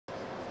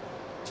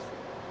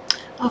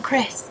Oh,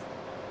 Chris,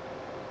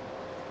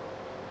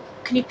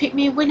 can you pick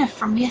me a winner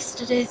from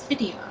yesterday's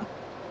video?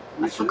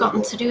 I've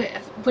forgotten to do it.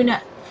 A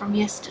winner from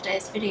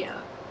yesterday's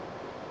video.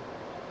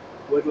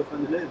 Where do I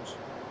find the names?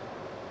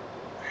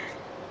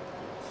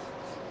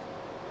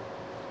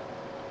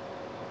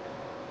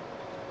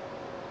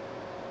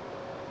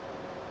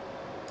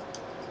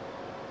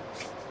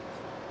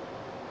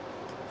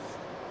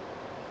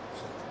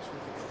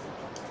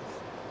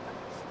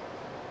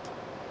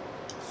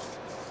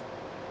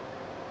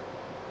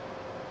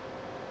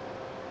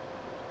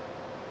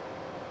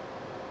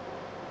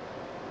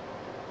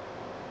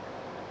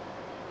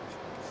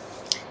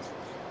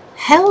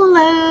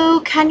 Hello,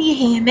 can you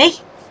hear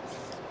me?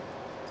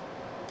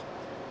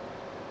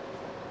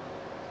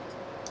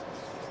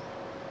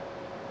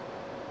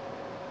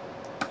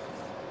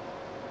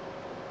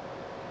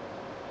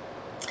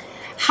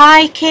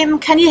 Hi Kim,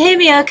 can you hear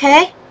me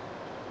okay?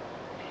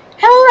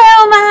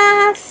 Hello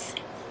Mas!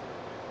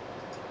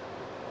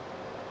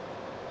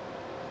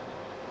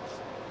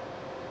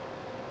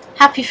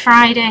 Happy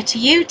Friday to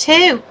you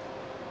too.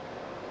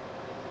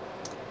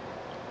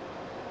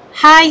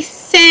 Hi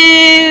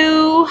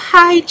Sue,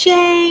 hi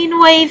Jane,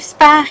 waves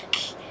back,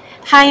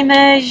 hi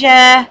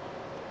Merja,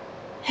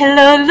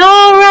 hello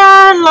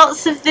Laura,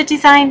 lots of the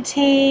design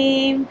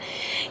team,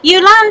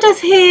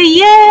 Yolanda's here,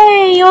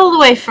 yay, all the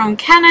way from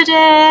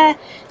Canada,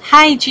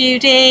 hi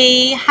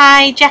Judy,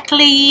 hi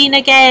Jacqueline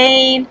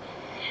again.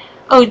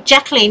 Oh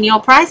Jacqueline, your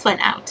prize went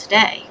out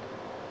today.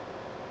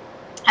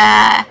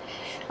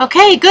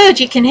 Okay, good,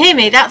 you can hear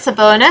me, that's a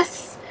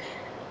bonus.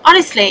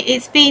 Honestly,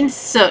 it's been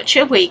such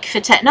a week for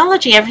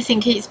technology.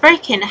 Everything keeps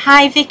breaking.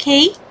 Hi,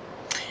 Vicky.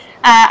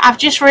 I've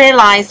just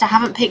realised I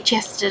haven't picked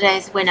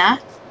yesterday's winner.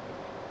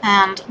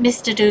 And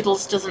Mr.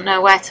 Doodles doesn't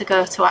know where to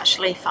go to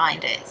actually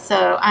find it.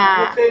 So,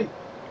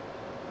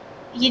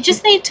 you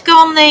just need to go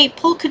on the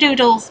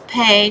Polkadoodles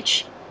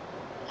page.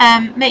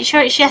 Make sure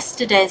it's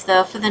yesterday's,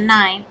 though, for the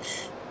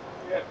 9th.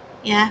 Yeah.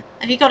 Yeah?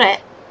 Have you got it?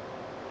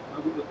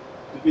 I've got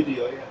the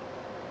video, yeah.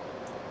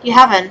 You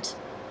haven't?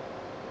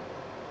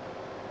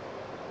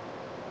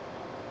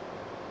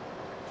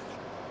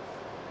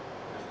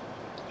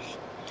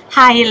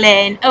 Hi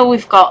Elaine. Oh,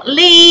 we've got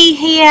Lee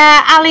here,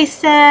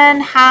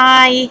 Alison,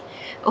 hi.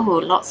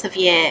 Oh, lots of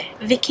you.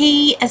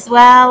 Vicky as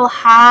well,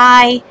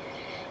 hi.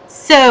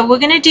 So we're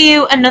going to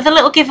do another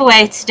little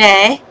giveaway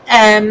today.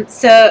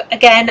 So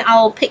again,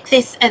 I'll pick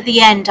this at the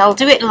end. I'll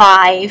do it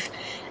live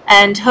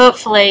and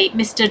hopefully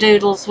Mr.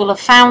 Doodles will have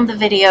found the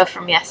video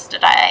from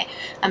yesterday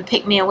and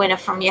pick me a winner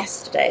from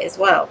yesterday as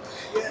well.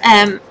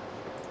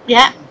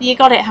 Yeah, you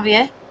got it, have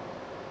you?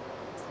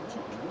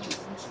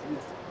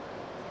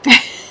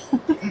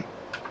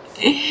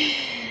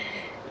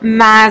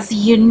 Maz,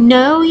 you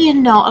know you're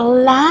not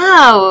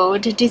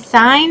allowed.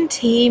 Design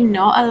team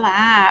not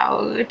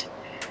allowed.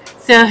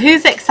 So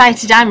who's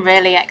excited? I'm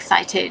really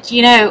excited.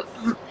 You know,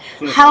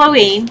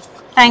 Halloween.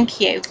 Thank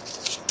you.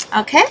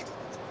 Okay,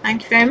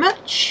 thank you very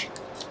much.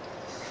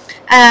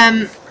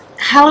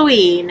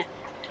 Halloween.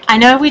 I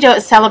know we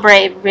don't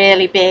celebrate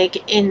really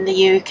big in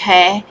the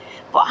UK,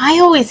 but I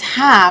always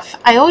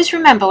have. I always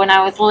remember when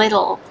I was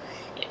little,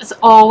 it was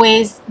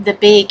always the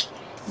big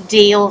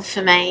deal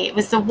for me. It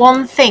was the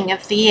one thing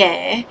of the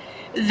year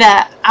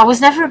that I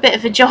was never a bit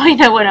of a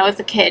joiner when I was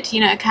a kid,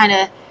 you know, kind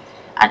of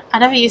I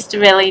never used to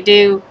really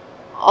do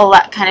all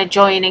that kind of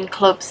joining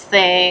clubs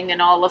thing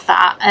and all of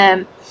that,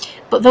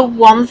 but the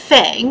one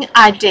thing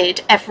I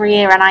did every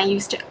year and I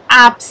used to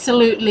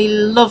absolutely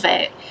love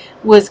it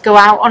was go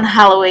out on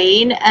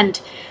Halloween.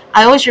 And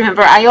I always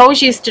remember I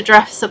always used to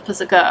dress up as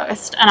a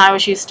ghost and I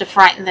always used to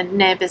frighten the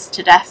neighbours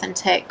to death and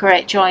take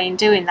great joy in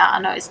doing that. I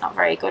know it's not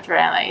very good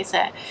really, is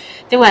it?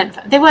 They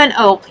weren't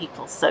old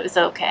people, so it was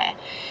okay.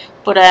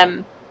 But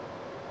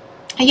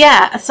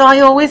yeah, so I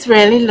always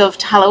really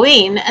loved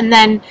Halloween. And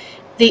then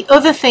the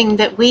other thing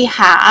that we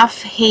have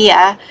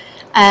here,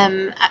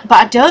 but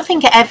I don't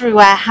think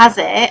everywhere has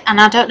it,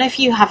 and I don't know if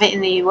you have it in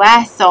the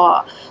US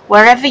or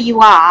wherever you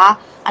are,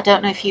 I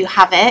don't know if you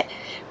have it,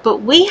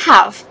 but we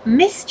have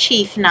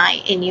Mischief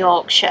Night in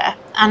Yorkshire,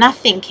 and I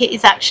think it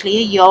is actually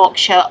a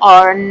Yorkshire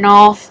or a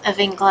north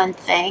of England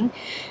thing.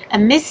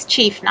 And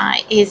Mischief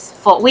Night is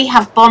for, we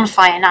have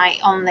Bonfire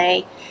Night on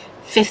the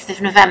 5th of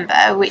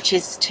November, which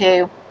is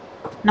to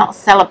not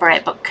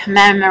celebrate but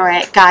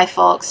commemorate Guy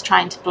Fawkes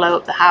trying to blow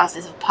up the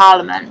Houses of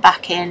Parliament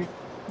back in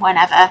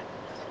whenever,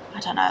 I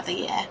don't know the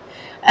year.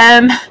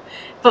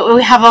 But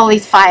we have all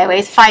these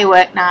fireworks,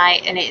 firework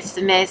night, and it's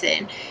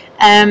amazing.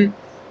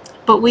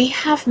 But we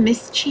have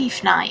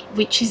Mischief Night,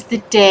 which is the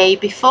day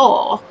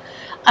before,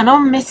 and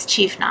on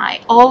Mischief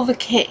Night all the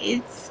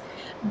kids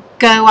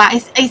go out.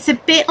 It's a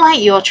bit like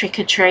your trick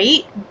or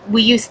treat.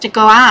 We used to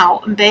go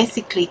out and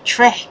basically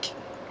trick.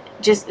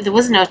 Just there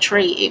was no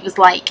treat, it was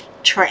like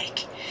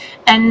trick.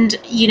 And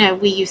you know,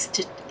 we used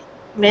to,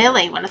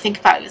 really, when I think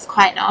about it, it was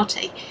quite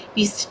naughty.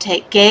 We used to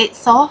take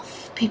gates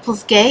off,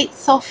 people's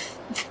gates off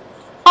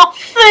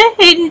the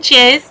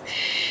hinges.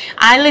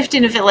 I lived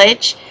in a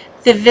village.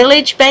 The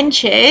village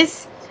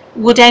benches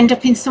would end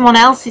up in someone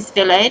else's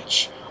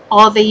village,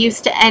 or they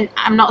used to end.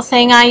 I'm not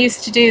saying I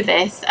used to do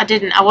this.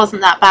 I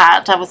wasn't that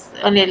bad. I was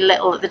only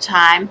little at the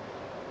time.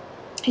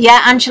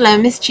 Yeah, Angela,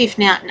 mischief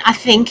night. I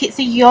think it's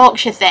a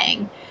Yorkshire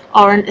thing,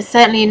 or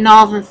certainly a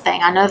northern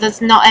thing. I know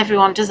there's not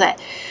everyone does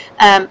it,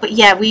 but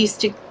yeah, we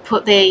used to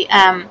put the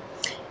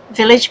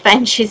village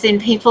benches in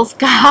people's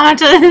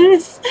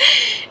gardens.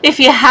 If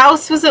your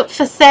house was up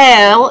for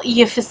sale,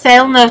 your for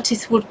sale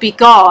notice would be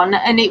gone,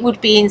 and it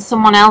would be in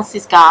someone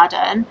else's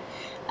garden.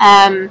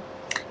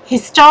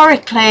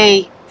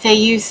 Historically, they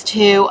used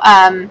to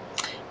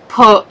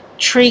put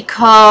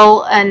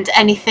treacle and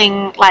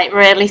anything like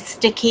really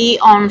sticky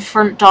on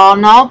front door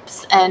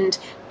knobs and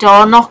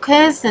door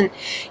knockers, and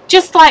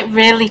just like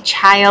really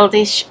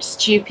childish,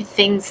 stupid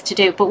things to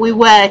do. But we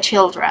were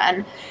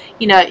children,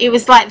 you know. It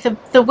was like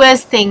the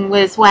worst thing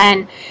was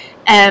when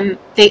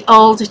the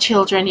older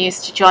children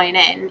used to join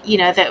in, you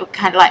know, that were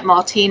kind of like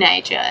more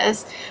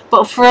teenagers.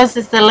 But for us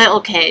as the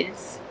little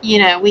kids, you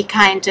know, we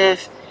kind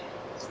of,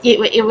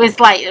 it was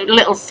like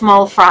little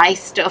small fry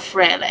stuff,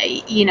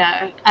 really, you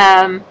know.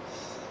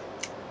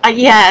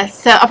 Yeah,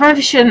 so I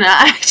probably shouldn't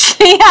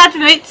actually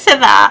admit to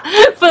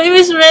that, but it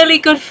was really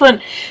good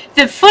fun.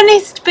 The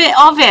funniest bit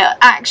of it,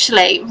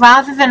 actually,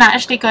 rather than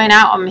actually going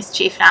out on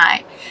mischief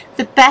night,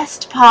 the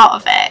best part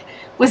of it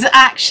was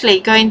actually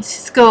going to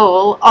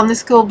school on the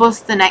school bus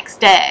the next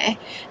day,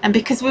 and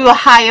because we were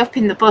high up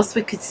in the bus,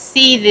 we could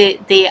see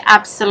the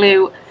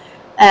absolute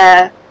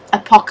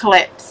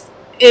apocalypse.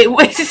 It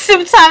was,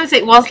 sometimes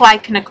it was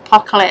like an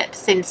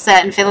apocalypse in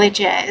certain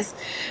villages.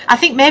 I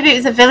think maybe it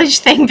was a village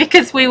thing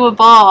because we were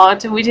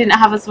bored and we didn't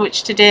have as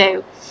much to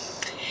do.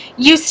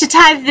 Used to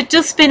tie the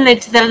dustbin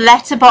lid to the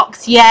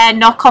letterbox, yeah,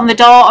 knock on the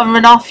door and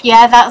run off,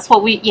 yeah, that's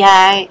what we,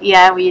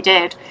 yeah, we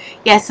did.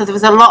 Yeah, so there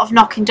was a lot of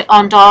knocking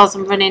on doors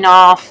and running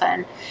off,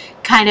 and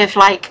kind of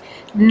like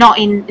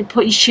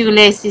putting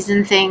shoelaces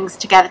and things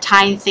together,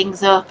 tying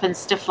things up and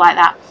stuff like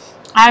that.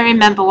 I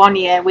remember one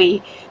year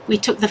we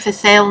took the for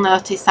sale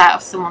notice out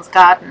of someone's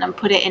garden and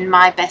put it in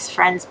my best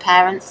friend's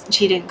parents.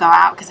 She didn't go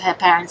out because her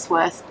parents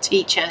were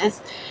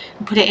teachers,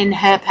 and put it in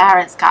her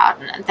parents'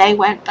 garden, and they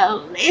went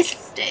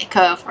ballistic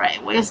over it.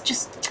 It was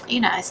just, you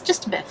know, it's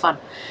just a bit of fun.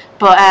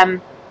 But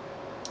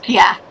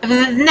yeah,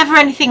 there's never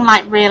anything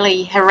like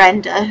really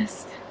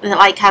horrendous,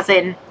 like as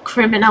in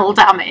criminal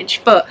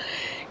damage. But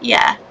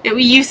yeah, it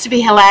used to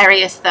be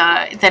hilarious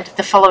though,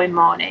 the following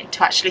morning,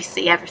 to actually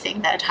see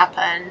everything that had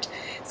happened.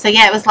 So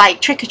yeah, it was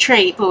like trick or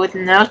treat, but with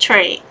no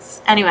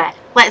treats. Anyway,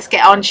 let's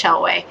get on,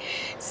 shall we?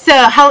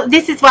 So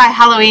this is why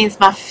Halloween's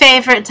my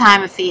favourite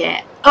time of the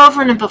year.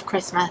 Over and above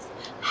Christmas,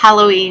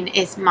 Halloween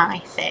is my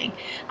thing.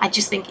 I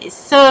just think it's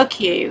so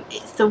cute.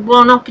 It's the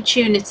one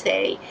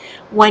opportunity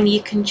when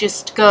you can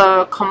just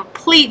go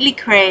completely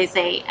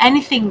crazy.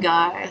 Anything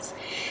goes.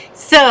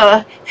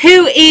 So,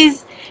 who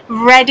is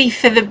ready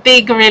for the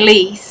big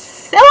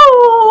release?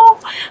 Oh,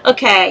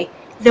 okay.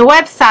 The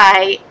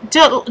website,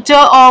 don't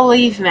all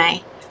leave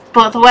me,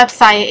 but the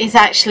website is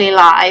actually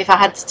live. I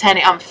had to turn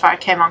it on before I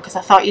came on because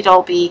I thought you'd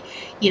all be,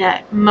 you know,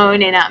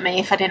 moaning at me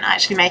if I didn't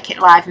actually make it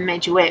live and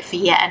made you wait for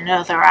yet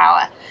another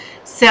hour.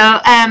 So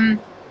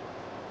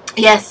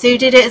yeah, Sue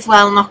did it as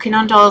well, knocking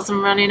on doors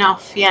and running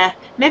off. Yeah,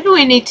 maybe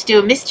we need to do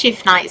a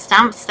mischief night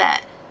stamp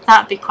set.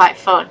 That'd be quite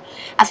fun.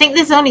 I think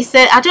there's only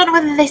I don't know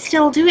whether they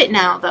still do it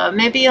now though.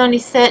 Maybe only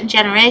certain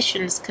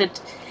generations could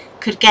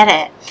get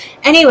it.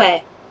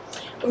 Anyway,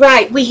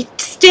 right, we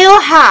still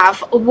have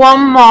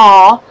one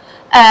more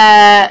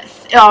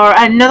or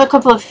another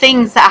couple of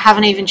things that I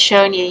haven't even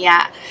shown you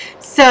yet.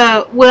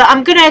 So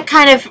I'm gonna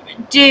kind of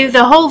do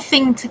the whole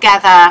thing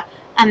together,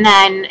 and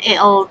then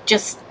it'll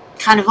just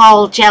kind of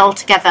all gel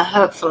together,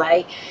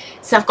 hopefully.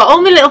 So I've got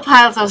all my little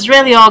piles. I was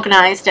really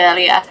organised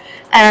earlier.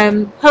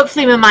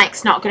 Hopefully my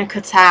mic's not going to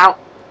cut out.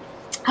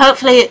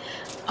 Hopefully,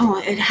 oh,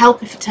 it'd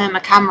help if I turn my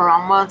camera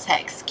on, won't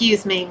it?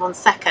 Excuse me 1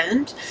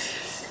 second.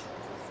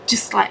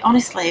 Just like,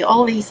 honestly,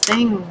 all these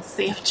things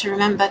you have to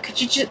remember.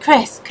 Could you just,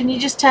 Chris, can you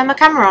just turn my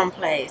camera on,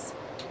 please?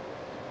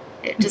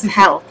 It does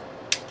help.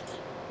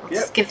 I'll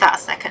just give that a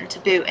second to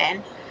boot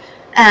in.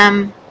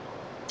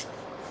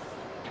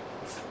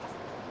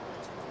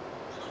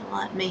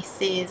 Let me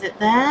see, is it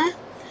there?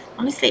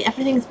 Honestly,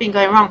 everything's been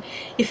going wrong.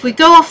 If we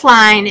go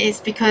offline,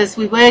 it's because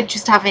we were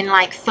just having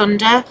like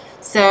thunder.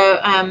 So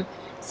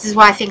this is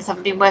why things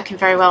haven't been working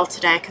very well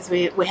today, because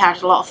we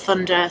had a lot of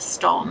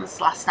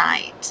thunderstorms last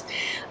night.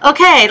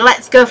 Okay,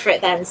 let's go for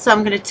it then. So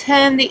I'm going to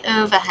turn the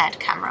overhead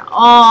camera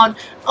on.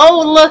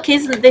 Oh look,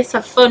 isn't this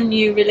a fun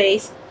new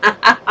release?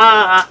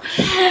 Oh,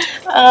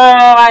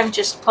 I'm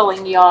just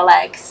pulling your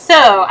leg.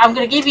 So I'm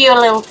going to give you a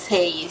little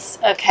tease.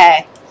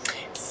 Okay,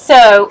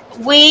 so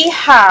we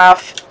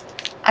have,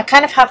 I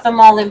kind of have them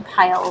all in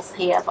piles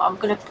here, but I'm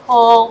going to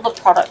pull the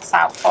products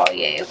out for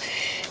you.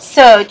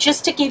 So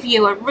just to give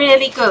you a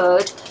really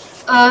good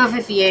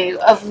overview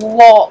of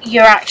what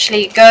you're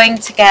actually going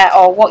to get,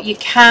 or what you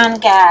can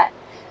get,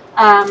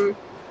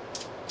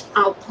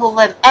 I'll pull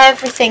them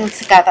everything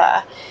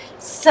together.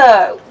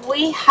 So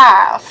we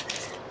have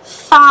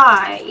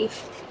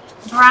 5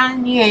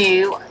 brand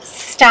new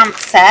stamp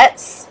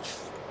sets,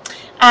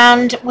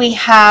 and we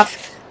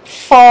have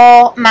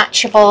 4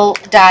 matchable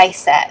die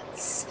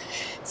sets.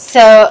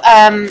 So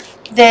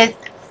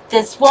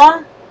there's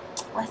one.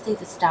 Where's the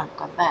other stamp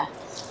gone? There.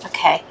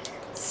 Okay.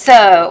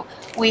 So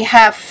we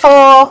have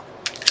 4.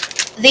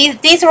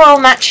 These are all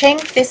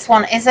matching. This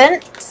one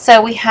isn't.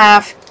 So we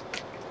have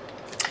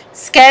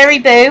Scary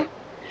Boo.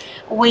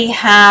 We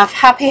have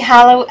Happy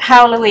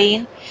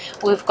Halloween.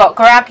 We've got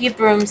Grab Your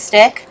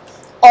Broomstick,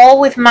 all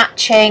with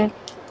matching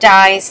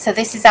dies. So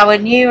this is our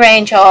new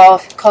range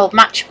of called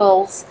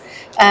Matchables.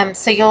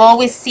 So you'll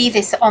always see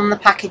this on the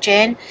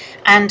packaging,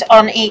 and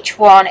on each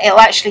one it'll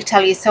actually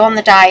tell you. So on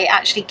the die it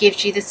actually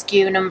gives you the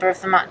SKU number of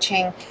the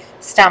matching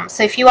stamp.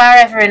 So if you are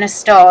ever in a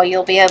store,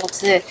 you'll be able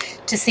to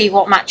see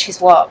what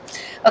matches what.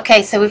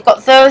 Okay, so we've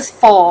got those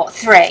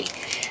 3.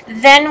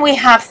 Then we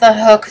have the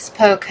Hocus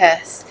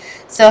Pocus.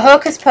 So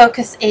Hocus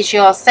Pocus is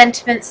your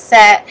sentiment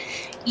set.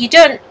 You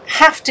don't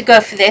have to go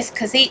for this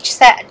because each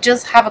set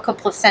does have a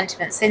couple of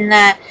sentiments in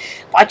there,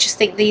 but I just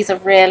think these are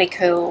really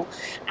cool.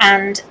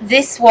 And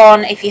this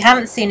one, if you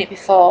haven't seen it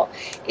before,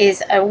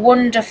 is a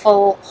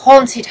wonderful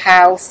haunted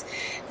house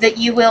that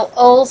you will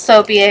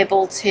also be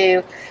able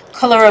to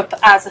colour up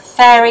as a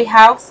fairy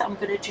house. I'm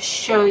going to just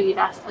show you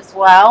that as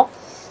well.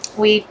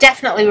 We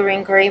definitely were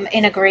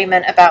in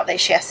agreement about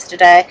this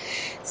yesterday.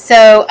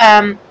 So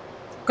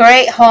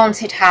great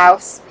haunted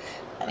house.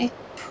 Let me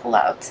pull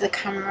that up to the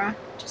camera.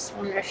 Just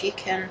wonder if you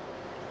can.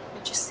 Let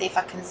me just see if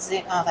I can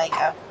zoom. Oh, there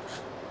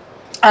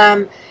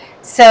you go.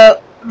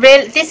 So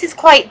really, this is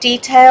quite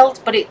detailed,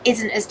 but it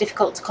isn't as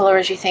difficult to colour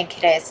as you think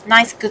it is.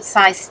 Nice, good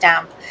size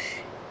stamp.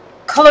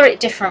 Colour it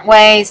different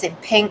ways, in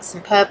pinks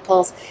and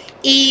purples.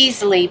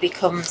 Easily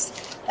becomes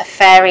a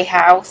fairy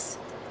house.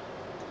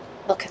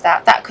 Look at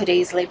that. That could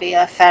easily be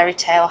a fairy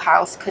tale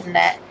house, couldn't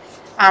it?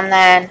 And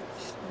then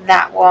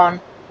that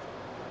one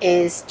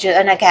is just,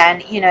 and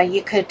again, you know,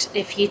 you could,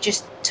 if you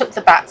just took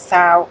the bats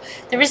out,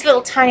 there is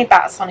little tiny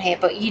bats on here,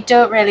 but you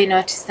don't really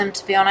notice them,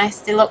 to be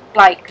honest. They look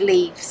like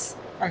leaves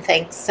and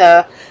things,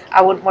 so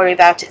I wouldn't worry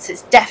about it. So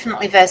it's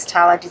definitely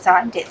versatile. I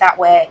designed it that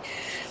way.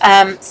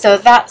 So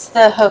that's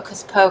the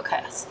Hocus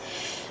Pocus.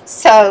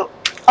 So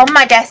on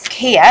my desk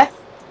here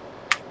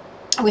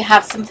we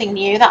have something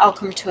new that I'll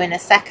come to in a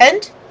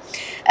second.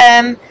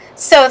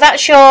 So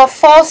that's your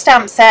 4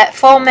 stamp set,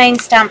 4 main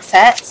stamp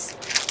sets.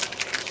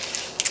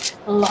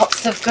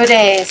 Lots of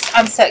goodies.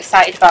 I'm so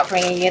excited about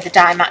bringing you the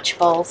die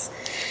matchables.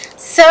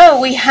 So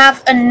we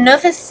have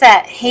another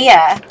set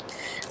here.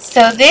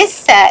 So this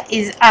set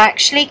is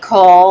actually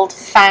called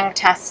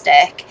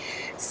Fantastic.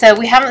 So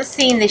we haven't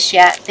seen this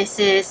yet. This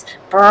is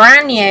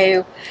brand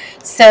new.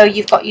 So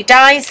you've got your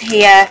dies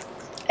here.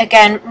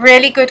 Again,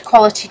 really good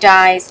quality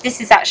dies.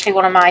 This is actually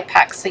one of my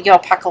packs, so your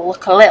pack will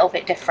look a little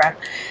bit different.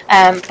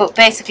 But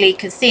basically you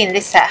can see in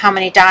this set how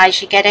many dies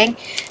you're getting.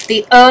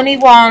 The only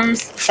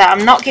ones that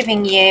I'm not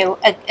giving you,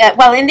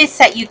 well, in this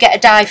set you get a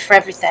die for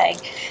everything.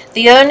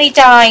 The only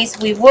dies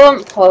we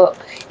won't put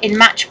in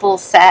matchable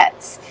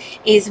sets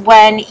is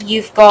when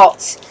you've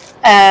got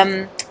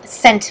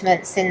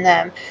sentiments in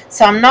them.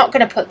 So I'm not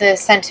going to put the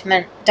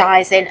sentiment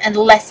dies in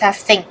unless I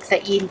think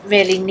that you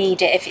really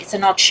need it, if it's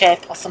an odd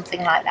shape or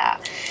something like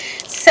that.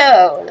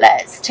 So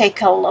let's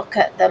take a look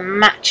at the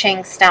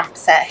matching stamp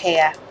set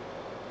here.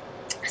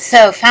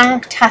 So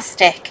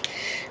Fantastic.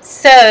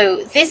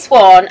 So this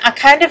one I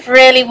kind of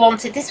really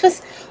wanted, this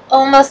was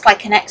almost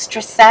like an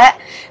extra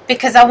set,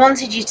 because I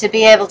wanted you to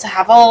be able to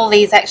have all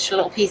these extra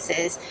little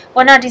pieces.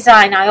 When I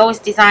design, I always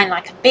design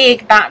like a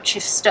big batch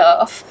of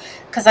stuff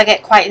because I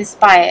get quite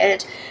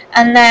inspired,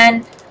 and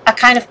then I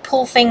kind of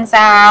pull things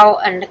out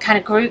and kind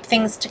of group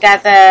things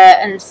together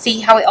and see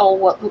how it all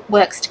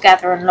works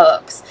together and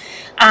looks.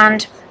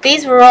 And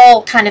these were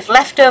all kind of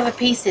leftover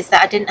pieces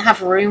that I didn't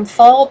have room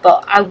for,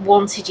 but I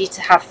wanted you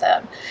to have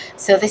them.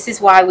 So this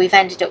is why we've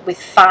ended up with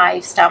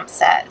 5 stamp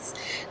sets.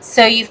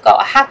 So you've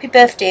got a happy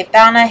birthday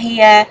banner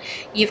here,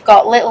 you've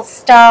got little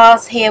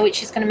stars here,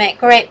 which is going to make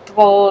great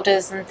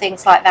borders and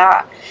things like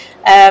that,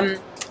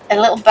 a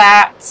little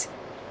bat,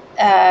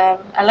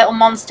 a little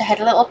monster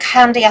head, a little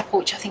candy apple,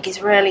 which I think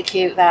is really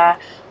cute there.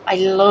 I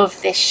love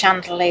this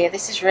chandelier.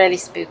 This is really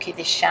spooky,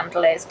 this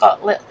chandelier. It's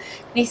got little,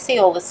 can you see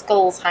all the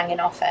skulls hanging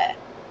off it?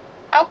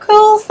 How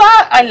cool is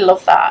that? I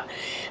love that.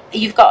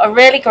 You've got a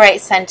really great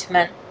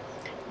sentiment.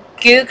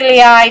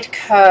 Googly-eyed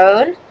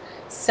cone.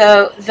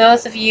 So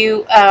those of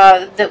you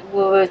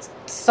that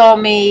saw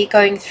me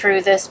going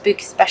through the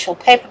Spooky Special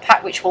paper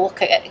pack, which we'll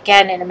look at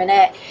again in a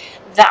minute,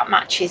 that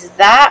matches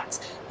that.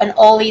 And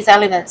all these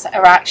elements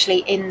are actually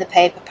in the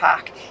paper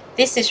pack.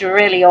 This is a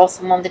really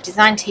awesome one. The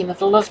design team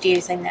have loved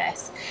using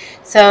this.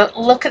 So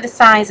look at the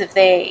size of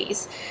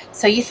these.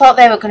 So you thought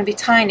they were going to be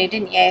tiny,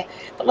 didn't you?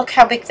 But look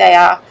how big they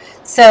are.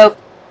 So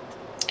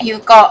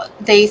you've got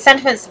the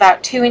sentiments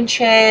about 2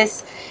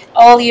 inches.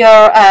 All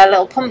your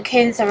little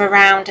pumpkins are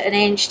around 1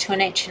 inch to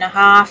 1.5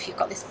 inches. You've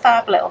got this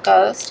fab little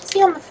ghost. Is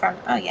he on the front?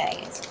 Oh yeah,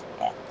 he is.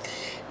 Yeah.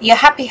 Your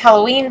Happy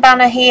Halloween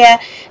banner here,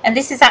 and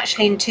this is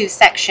actually in 2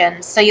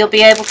 sections. So you'll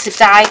be able to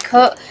die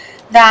cut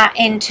that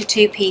into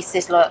 2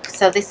 pieces. Look,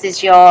 so this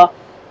is your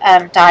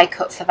die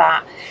cut for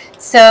that.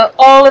 So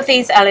all of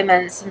these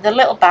elements and the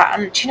little bat,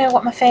 and do you know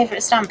what my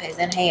favourite stamp is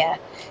in here?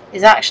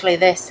 Is actually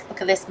this.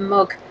 Look at this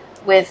mug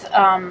with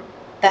the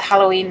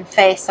Halloween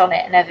face on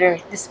it, and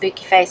the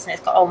spooky face, and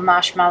it's got all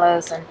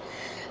marshmallows and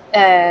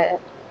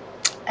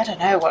I don't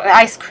know, what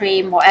ice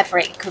cream, whatever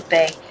it could be.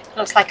 It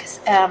looks like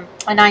an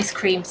ice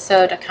cream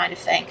soda kind of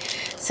thing.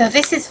 So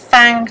this is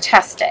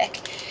fantastic.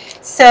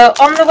 So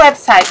on the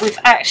website we've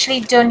actually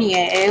done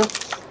you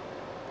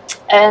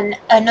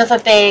another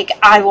big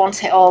I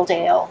want it all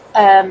deal,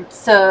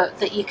 so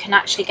that you can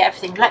actually get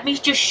everything. Let me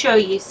just show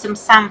you some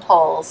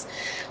samples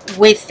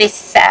with this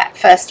set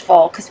first of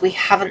all, because we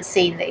haven't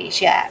seen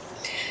these yet.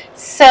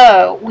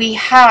 So we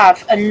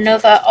have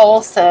another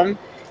awesome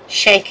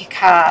shaker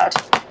card.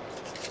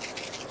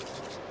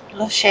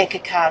 Love shaker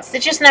cards. They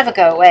just never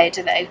go away,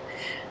 do they?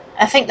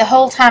 I think the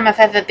whole time I've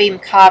ever been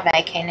card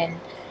making,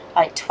 in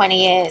like 20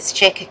 years,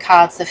 shaker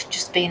cards have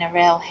just been a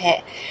real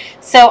hit.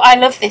 So I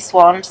love this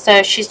one.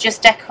 So she's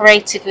just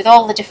decorated with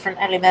all the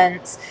different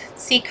elements,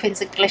 sequins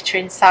and glitter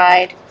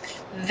inside.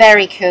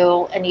 Very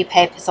cool. And new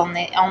papers on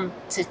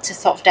to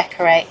sort of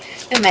decorate.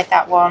 Who made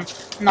that one?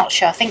 I'm not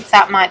sure. I think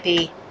that might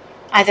be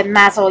either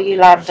Maz or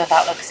Yolanda,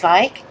 that looks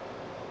like.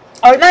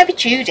 Or it might be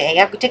Judy.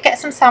 I did get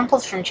some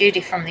samples from Judy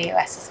from the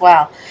US as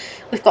well.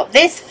 We've got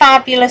this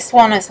fabulous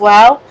one as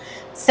well.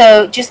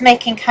 So just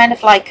making kind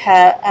of like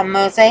a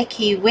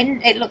mosaic-y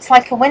window. It looks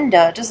like a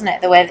window, doesn't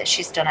it, the way that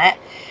she's done it.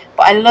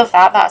 But I love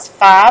that. That's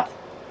fab.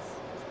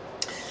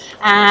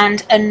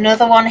 And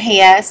another one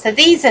here. So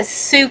these are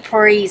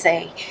super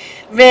easy.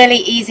 Really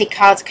easy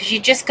cards, because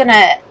you're just going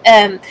to,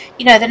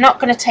 you know, they're not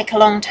going to take a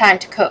long time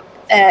to cut,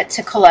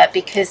 to colour,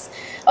 because...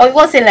 Oh, it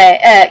was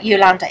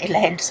Yolanda.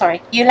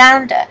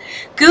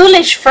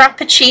 Ghoulish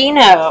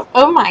Frappuccino.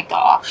 Oh my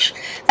gosh.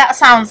 That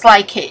sounds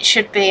like it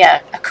should be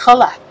a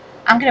colour.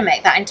 I'm going to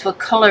make that into a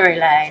colour,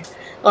 Elaine.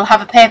 We'll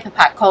have a paper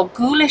pack called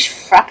Ghoulish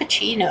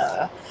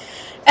Frappuccino.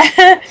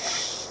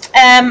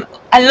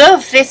 I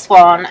love this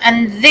one.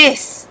 And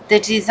this, the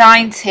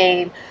design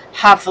team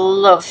have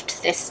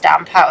loved this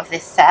stamp out of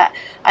this set.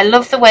 I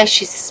love the way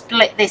she's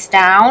split this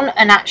down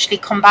and actually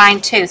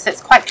combined two. So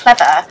it's quite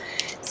clever.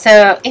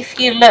 So if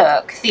you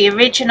look, the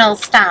original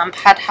stamp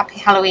had Happy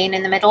Halloween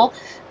in the middle,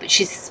 but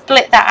she's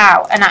split that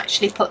out and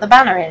actually put the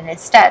banner in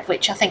instead,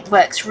 which I think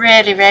works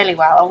really, really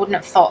well. I wouldn't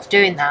have thought of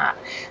doing that.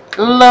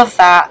 Love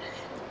that.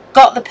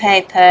 Got the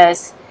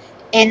papers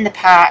in the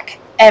pack.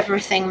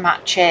 Everything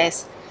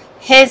matches.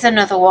 Here's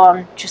another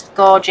one, just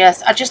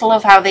gorgeous. I just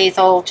love how these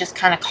all just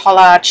kind of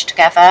collage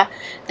together.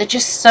 They're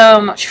just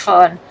so much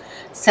fun.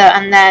 So,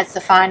 and there's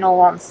the final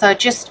one. So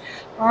just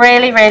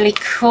really, really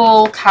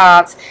cool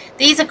cards.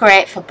 These are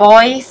great for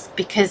boys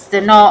because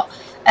they're not,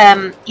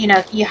 you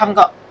know, you haven't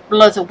got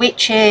loads of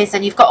witches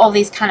and you've got all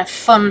these kind of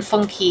fun,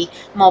 funky,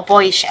 more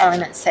boyish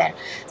elements in.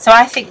 So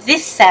I think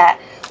this set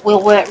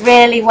will work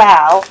really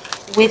well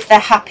with the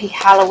Happy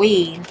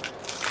Halloween,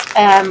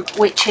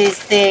 which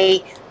is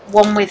the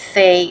one with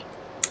the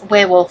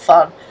werewolf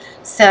on.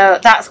 So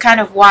that's kind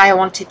of why I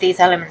wanted these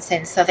elements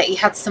in, so that he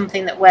had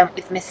something that went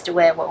with Mr.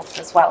 Werewolf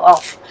as well.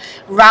 Off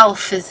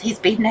Ralph, as he's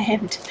been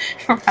named.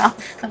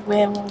 Ralph the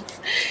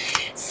Werewolf.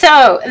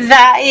 So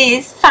that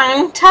is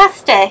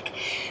fantastic.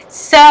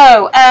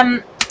 So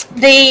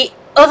the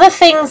other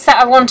things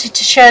that I wanted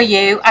to show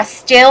you, I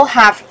still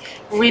have.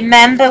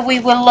 Remember, we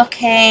were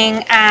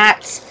looking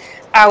at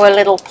our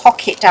little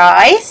pocket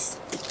dies.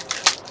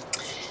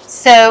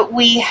 So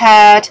we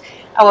had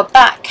our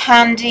back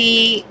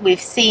candy,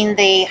 we've seen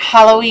the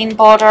Halloween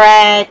border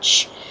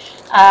edge.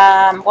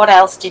 What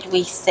else did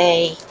we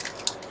see?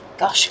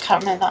 Gosh, I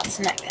can't remember. That's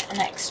an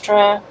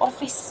extra. What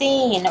have we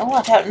seen? Oh,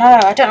 I don't know.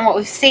 I don't know what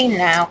we've seen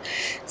now.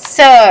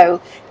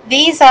 So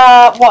these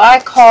are what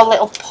I call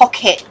little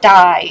pocket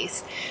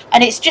dies,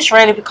 and it's just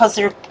really because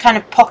they're kind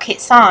of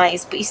pocket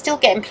size, but you're still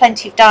getting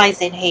plenty of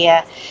dies in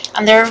here,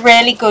 and they're a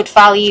really good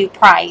value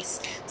price.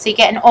 So you're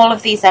getting all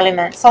of these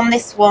elements. On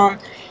this one,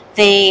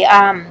 the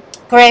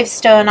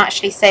gravestone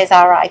actually says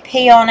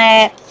RIP on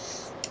it.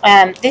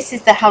 This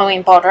is the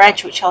Halloween border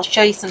edge, which I'll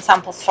show you some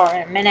samples for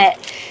in a minute.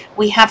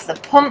 We have the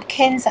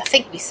pumpkins. I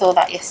think we saw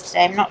that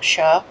yesterday. I'm not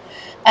sure.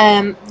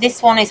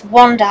 This one is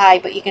one die,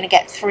 but you're going to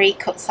get 3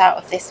 cuts out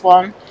of this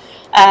one.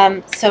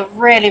 So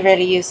really,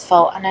 really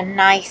useful and a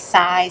nice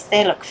size.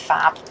 They look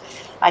fab.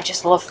 I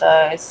just love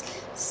those.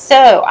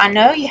 So I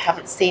know you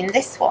haven't seen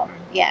this one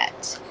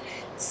yet.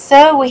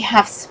 So we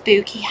have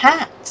Spooky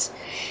Hat.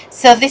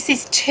 So this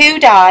is 2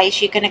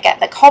 dies. You're going to get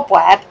the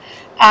cobweb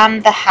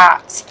and the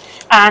hat,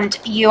 and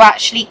you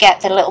actually get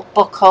the little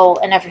buckle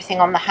and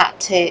everything on the hat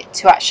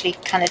to actually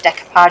kind of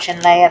decoupage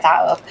and layer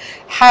that up.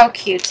 How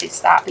cute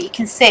is that? But you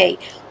can see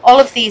all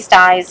of these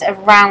dies are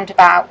around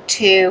about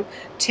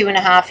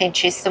 2.5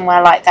 inches,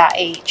 somewhere like that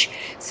each.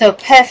 So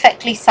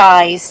perfectly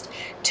sized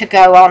to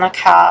go on a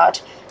card,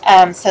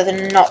 so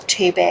they're not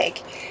too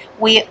big.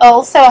 We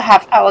also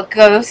have our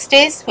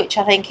ghosties, which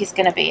I think is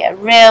going to be a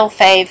real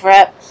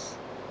favourite.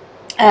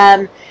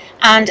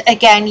 And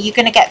again, you're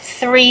going to get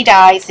 3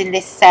 dies in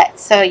this set.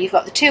 So you've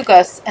got the 2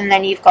 ghosts, and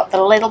then you've got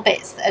the little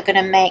bits that are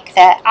going to make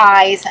their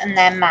eyes and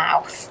their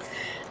mouth.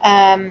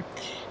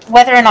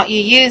 Whether or not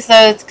you use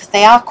those, because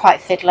they are quite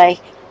fiddly,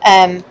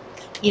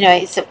 you know,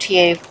 it's up to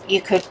you.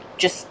 You could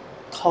just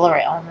colour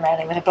it on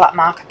really with a black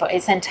marker, but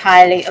it's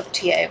entirely up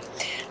to you.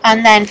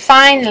 And then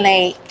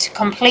finally, to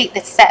complete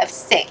this set of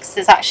 6,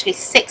 there's actually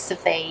 6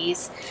 of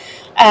these.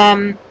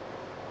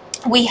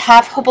 We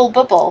have Hubble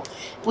Bubble,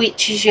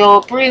 which is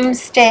your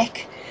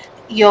broomstick,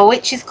 your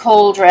witch's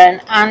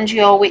cauldron, and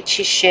your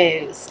witch's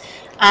shoes.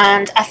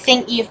 And I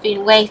think you've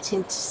been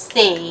waiting to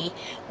see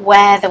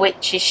where the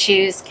witch's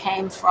shoes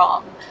came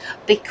from,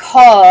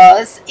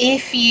 because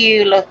if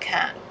you look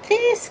at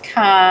this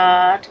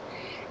card,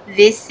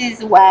 this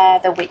is where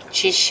the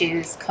witch's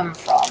shoes come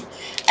from.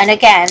 And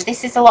again,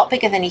 this is a lot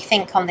bigger than you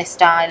think on this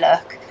die,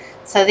 look.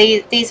 So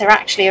these are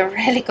actually a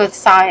really good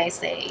size,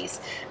 these,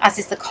 as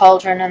is the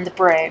cauldron and the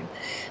broom.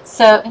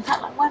 So in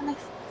fact, like, let me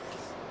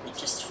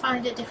just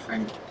find a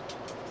different,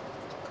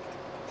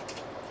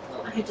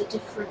 well, I had a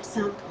different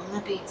sample,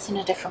 maybe it's in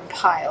a different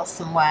pile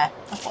somewhere.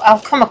 I'll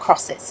come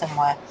across it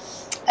somewhere.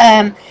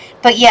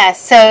 But yeah,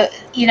 so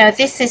you know,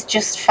 this is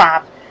just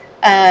fab,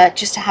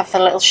 just to have the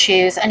little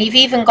shoes. And you've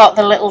even got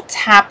the little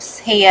tabs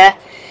here,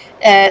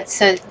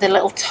 so the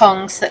little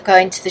tongues that go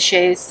into the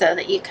shoes, so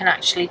that you can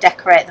actually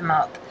decorate them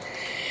up.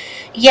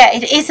 Yeah,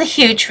 it is a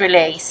huge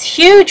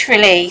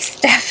release,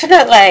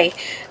 definitely.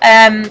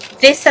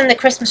 This and the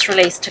Christmas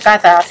release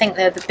together, I think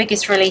they're the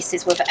biggest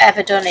releases we've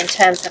ever done in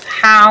terms of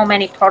how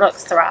many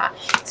products there are.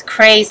 It's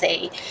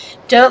crazy.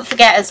 Don't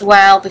forget as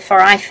well,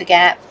 before I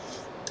forget,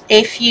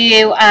 if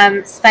you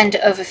spend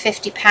over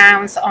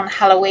 £50 on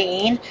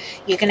Halloween,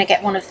 you're going to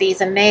get one of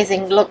these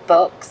amazing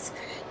lookbooks,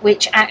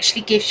 which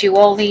actually gives you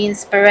all the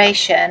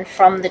inspiration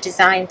from the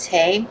design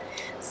team.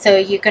 So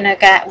you're going to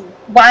get,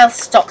 while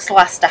stocks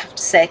last, I have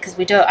to say, because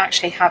we don't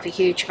actually have a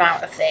huge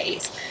amount of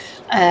these.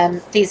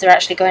 These are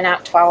actually going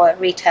out to our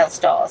retail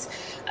stores.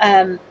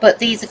 But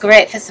these are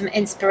great for some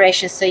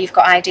inspiration, so you've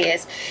got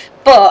ideas.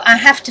 But I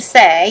have to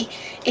say,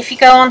 if you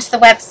go onto the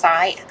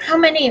website, how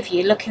many of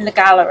you look in the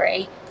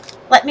gallery?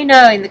 Let me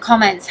know in the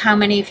comments how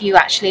many of you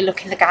actually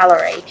look in the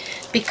gallery,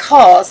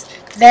 because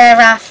there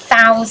are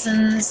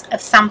thousands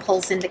of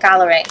samples in the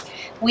gallery.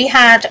 We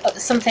had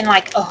something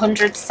like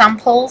 100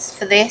 samples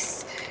for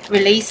this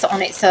release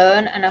on its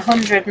own, and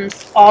 100 and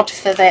odd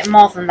for the,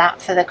 more than that,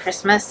 for the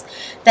Christmas.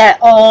 They're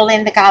all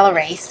in the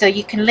gallery, so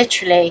you can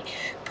literally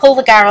pull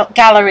the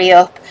gallery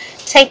up,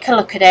 take a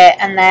look at it,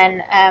 and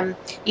then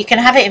you can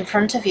have it in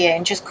front of you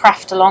and just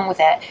craft along with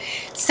it.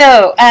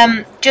 So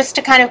just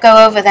to kind of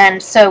go over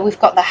then, so we've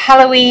got the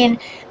Halloween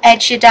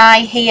edge die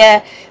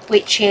here,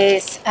 which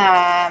is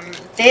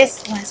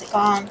this, where's it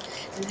gone?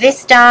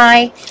 This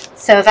die.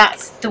 So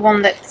that's the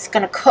one that's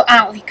going to cut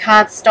out of your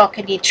cardstock,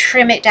 and you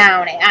trim it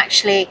down. It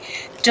actually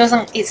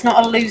doesn't, it's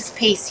not a loose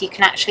piece. You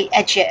can actually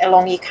edge it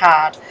along your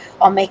card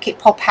or make it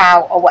pop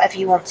out or whatever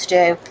you want to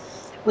do.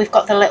 We've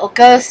got the little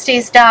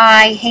ghosties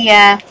die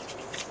here.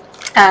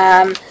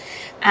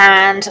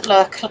 And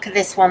look at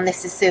this one.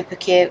 This is super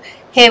cute.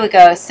 Here we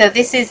go. So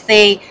this is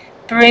the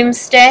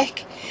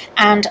broomstick,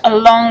 and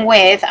along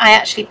with, I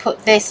actually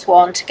put this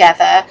one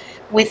together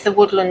with the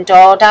woodland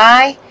door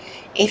die.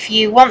 If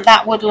you want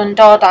that woodland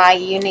door die,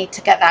 you need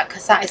to get that,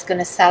 because that is going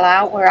to sell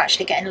out. We're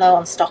actually getting low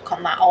on stock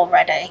on that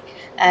already.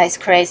 It's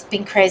crazy,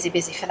 been crazy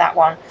busy for that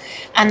one.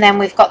 And then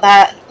we've got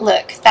that,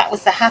 look, that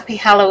was the Happy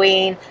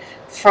Halloween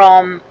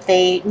from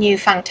the new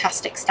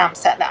Fantastic stamp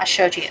set that I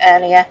showed you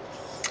earlier.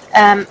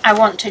 I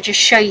want to just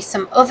show you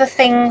some other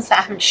things that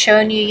I haven't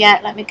shown you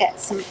yet. Let me get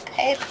some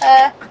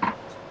paper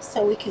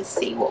so we can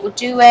see what we're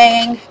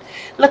doing.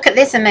 Look at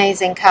this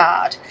amazing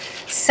card.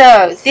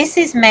 So this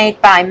is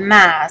made by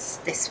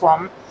Maz, this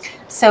one.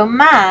 So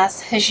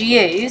Maz has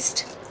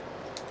used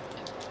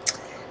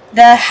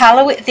the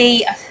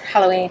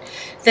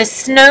the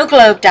snow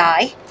globe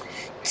die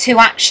to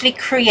actually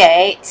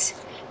create,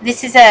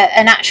 this is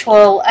an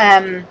actual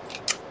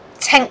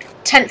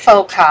tent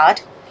fold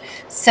card.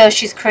 So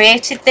she's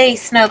created the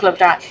snow globe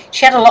die.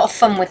 She had a lot of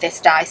fun with this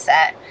die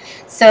set.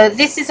 So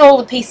this is all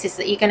the pieces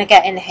that you're going to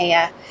get in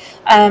here,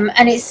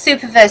 and it's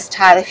super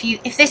versatile.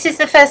 If this is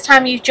the first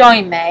time you've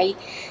joined me,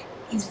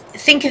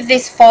 think of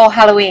this for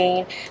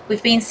Halloween.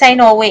 We've been saying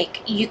all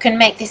week, you can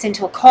make this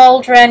into a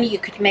cauldron, you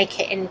could make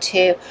it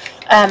into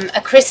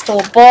a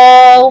crystal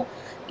ball.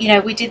 You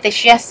know, we did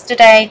this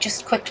yesterday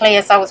just quickly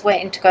as I was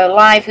waiting to go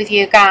live with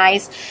you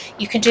guys.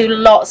 You can do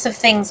lots of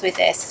things with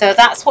this. So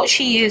that's what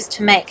she used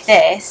to make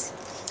this.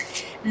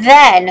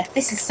 Then,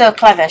 this is so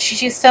clever,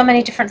 she's used so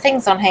many different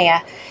things on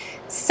here.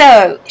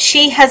 So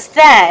she has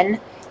then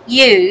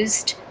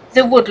used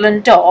the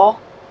woodland door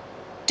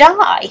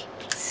die.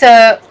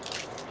 So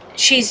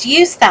she's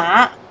used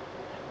that,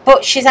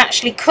 but she's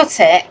actually cut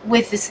it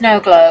with the snow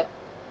globe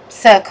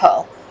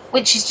circle,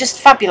 which is just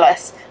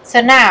fabulous.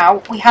 So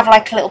now we have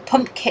like a little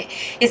pumpkin.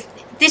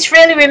 This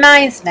really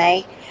reminds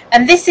me,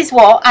 and this is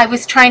what I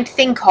was trying to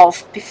think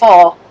of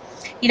before.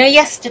 You know,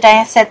 yesterday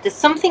I said there's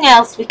something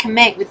else we can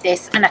make with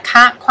this, and I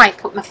can't quite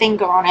put my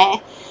finger on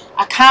it.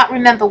 I can't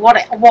remember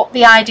what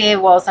the idea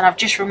was, and I've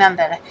just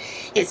remembered.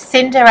 It's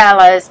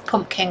Cinderella's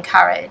pumpkin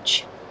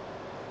carriage.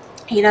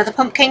 You know, the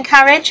pumpkin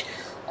carriage?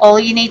 All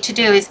you need to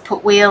do is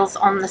put wheels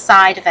on the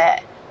side of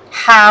it.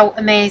 How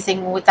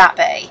amazing would that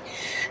be?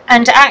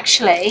 And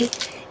actually,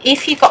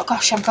 if you got,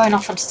 gosh, I'm going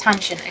off on a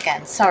tangent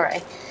again,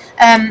 sorry.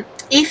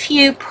 If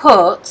you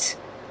put,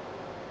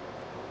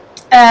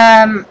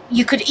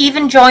 you could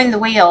even join the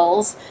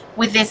wheels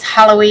with this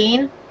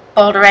Halloween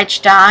border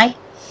edge die.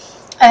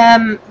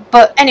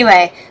 But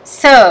anyway,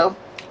 so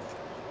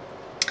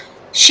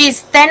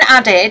she's then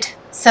added,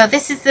 so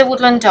this is the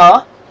woodland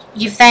door.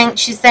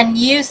 She's then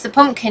used the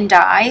pumpkin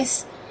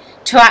dies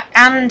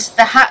and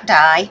the hat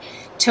die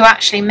to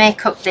actually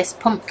make up this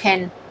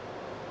pumpkin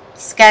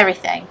scary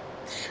thing.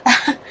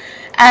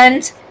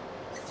 And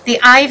the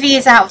ivy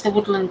is out of the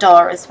woodland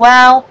door as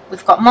well.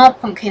 We've got more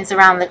pumpkins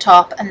around the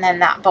top and then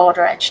that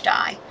border edge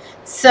die.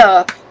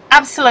 So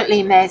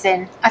absolutely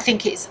amazing. I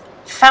think it's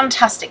a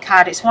fantastic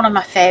card. It's one of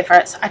my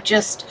favourites. I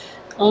just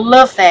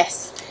love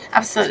this.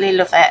 Absolutely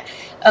love it.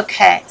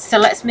 Okay, so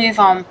let's move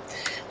on.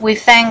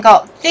 We've then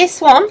got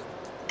this one,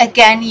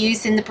 again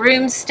using the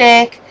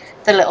broomstick,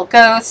 the little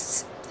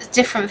ghosts, a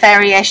different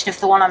variation of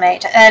the one I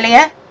made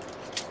earlier.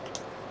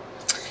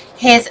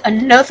 Here's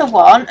another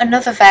one,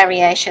 another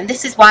variation.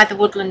 This is why the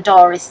woodland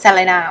door is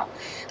selling out,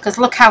 because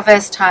look how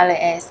versatile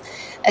it is.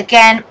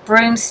 Again,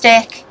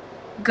 broomstick,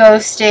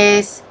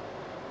 ghosties.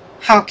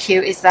 How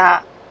cute is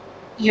that?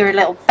 Your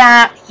little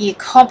bat, your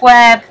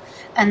cobweb,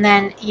 and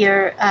then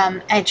your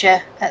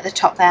edger at the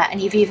top there,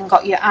 and you've even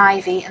got your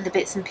ivy and the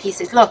bits and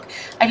pieces. Look,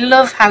 I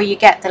love how you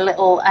get the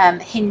little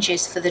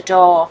hinges for the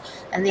door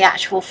and the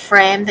actual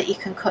frame that you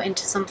can cut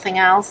into something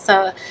else.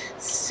 So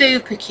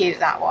super cute,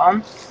 that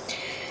one.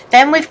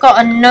 Then we've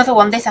got another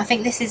one. I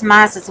think this is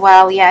Maz as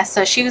well. Yeah,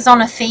 so she was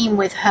on a theme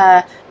with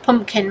her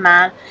pumpkin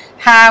man.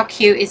 How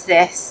cute is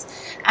this?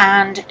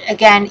 And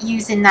again,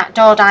 using that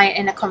door die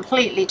in a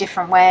completely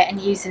different way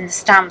and using the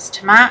stamps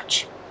to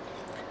match.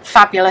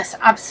 Fabulous.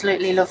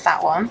 Absolutely love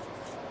that one.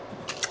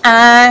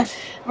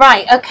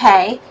 Right,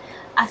 okay.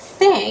 I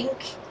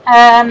think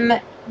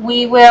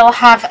we will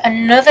have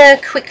another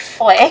quick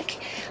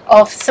flick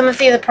of some of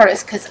the other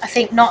products, because I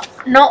think not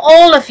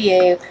all of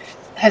you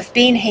have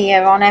been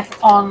here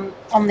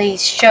on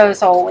these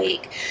shows all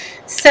week.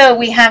 So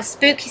we have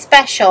Spooky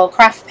Special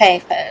craft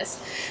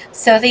papers.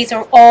 So these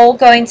are all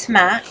going to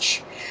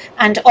match,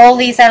 and all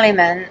these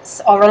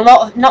elements, or a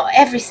lot of, not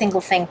every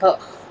single thing,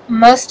 but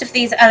most of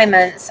these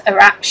elements are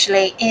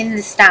actually in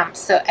the stamps.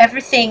 So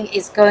everything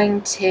is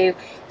going to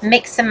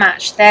mix and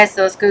match. There's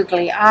those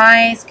googly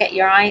eyes. Get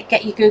your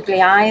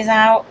googly eyes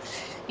out.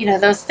 You know,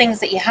 those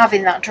things that you have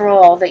in that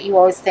drawer that you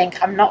always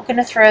think, I'm not going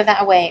to throw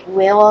that away.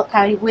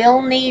 I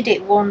will need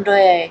it one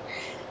day.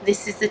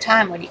 This is the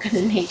time when you're going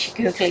to need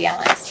your googly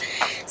eyes.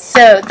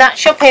 So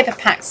that's your paper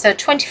pack. So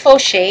 24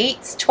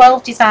 sheets,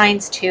 12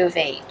 designs, 2 of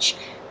each.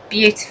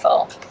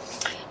 Beautiful.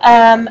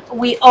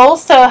 We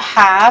also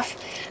have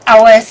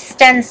our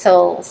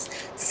stencils.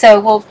 So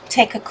we'll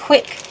take a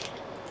quick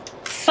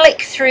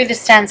flick through the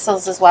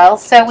stencils as well.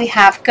 So we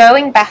have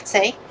Going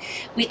Batty,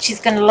 which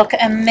is going to look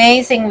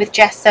amazing with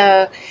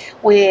gesso,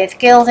 with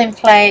gilding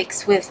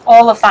flakes, with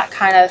all of that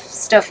kind of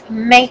stuff.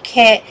 Make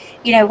it,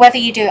 you know, whether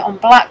you do it on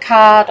black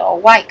card or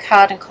white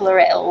card and colour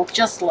it, it'll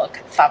just look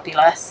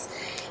fabulous.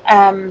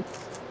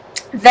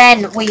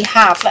 Then we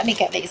have, let me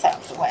get these out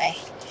of the way.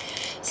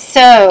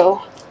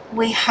 So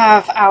we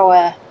have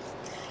our,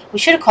 we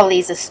should have called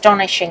these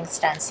astonishing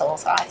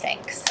stencils, I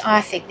think.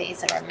 I think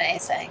these are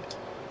amazing.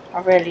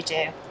 I really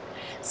do.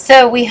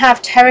 So we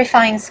have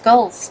Terrifying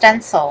Skulls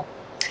stencil,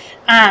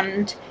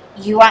 and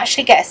you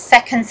actually get a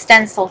second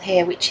stencil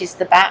here, which is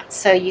the bat.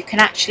 So you can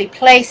actually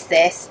place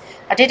this.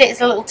 I did it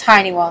as a little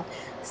tiny one,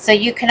 so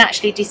you can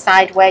actually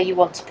decide where you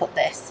want to put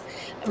this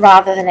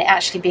rather than it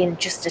actually being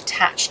just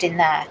attached in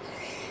there.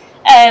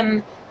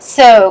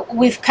 So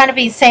we've kind of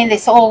been saying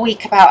this all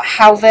week about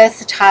how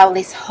versatile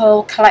this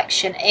whole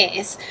collection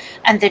is,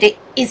 and that it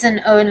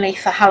isn't only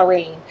for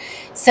Halloween.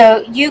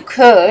 So you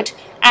could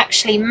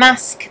actually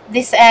mask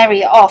this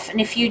area off, and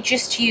if you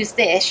just use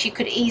this, you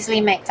could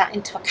easily make that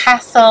into a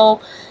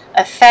castle,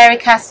 a fairy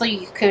castle.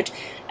 You could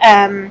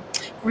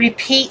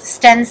repeat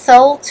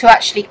stencil to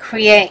actually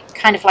create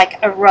kind of like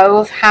a row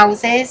of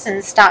houses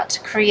and start to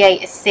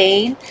create a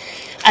scene,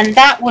 and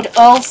that would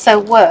also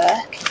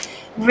work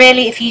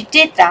really if you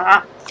did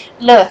that.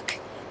 Look,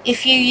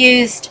 if you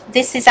used,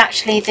 this is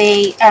actually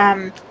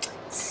the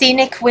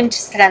Scenic Winter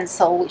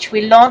stencil, which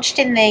we launched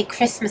in the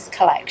Christmas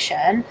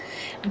collection,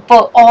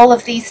 but all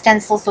of these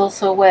stencils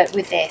also work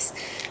with this.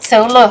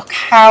 So look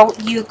how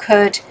you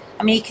could,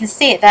 I mean, you can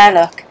see it there,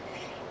 look,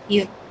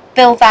 you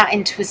build that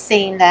into a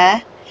scene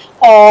there.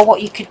 Or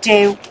what you could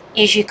do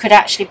is you could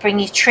actually bring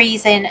your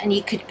trees in and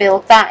you could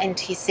build that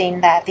into your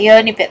scene there. The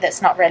only bit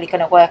that's not really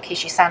going to work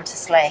is your Santa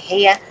sleigh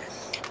here,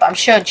 but I'm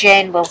sure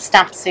Jane will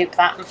stamp soup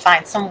that and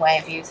find some way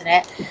of using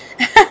it.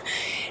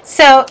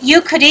 So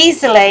you could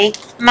easily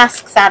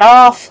mask that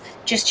off,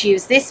 just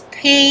use this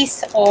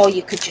piece, or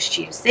you could just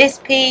use this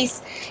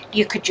piece.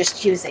 You could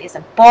just use it as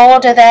a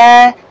border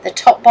there, the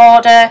top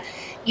border.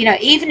 You know,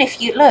 even if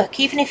you, look,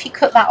 even if you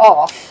cut that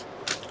off,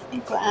 let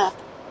me grab.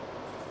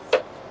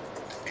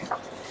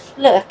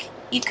 Look,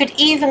 You could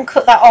even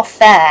cut that off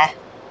there,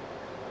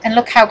 and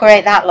look how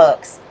great that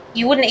looks.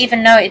 You wouldn't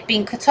even know it had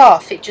been cut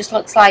off. It just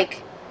looks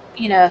like,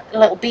 you know, a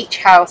little beach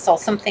house or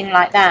something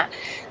like that.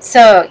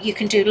 So you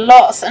can do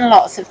lots and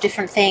lots of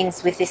different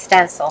things with this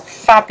stencil.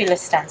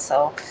 Fabulous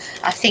stencil.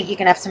 I think you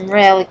can have some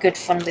really good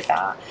fun with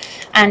that.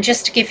 And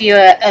just to give you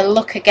a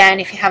look again,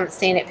 if you haven't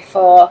seen it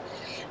before,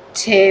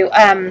 to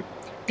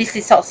this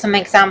is sort of some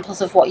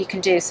examples of what you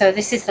can do. So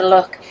this is the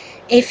look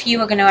if you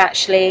were going to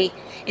actually,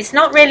 it's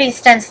not really a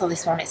stencil,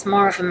 this one, it's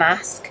more of a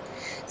mask.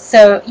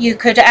 So you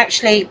could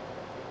actually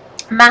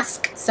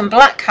mask some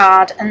black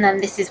card, and then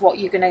this is what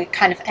you're going to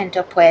kind of end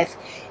up with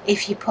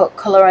if you put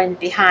colour in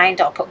behind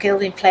or put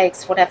gilding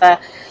flakes, whatever.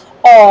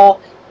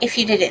 Or if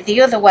you did it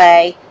the other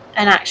way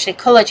and actually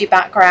coloured your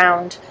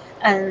background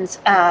and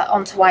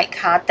onto white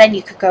card, then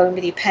you could go in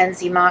with your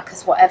pens, your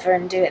markers, whatever,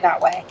 and do it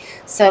that way.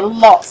 So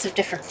lots of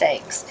different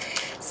things.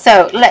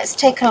 So let's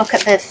take a look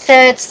at the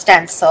third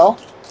stencil,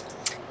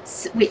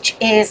 which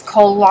is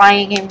called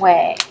Lying in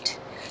Wait.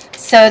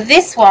 So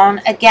this one,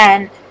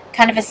 again,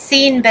 kind of a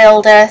scene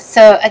builder.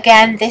 So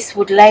again, this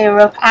would layer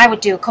up. I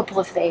would do a couple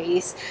of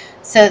these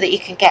so that you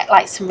can get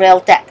like some real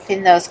depth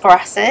in those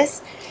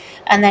grasses.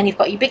 And then you've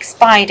got your big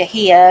spider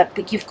here,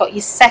 but you've got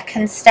your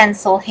second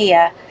stencil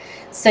here.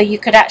 So you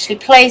could actually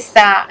place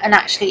that and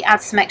actually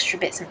add some extra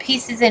bits and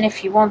pieces in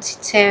if you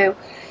wanted to.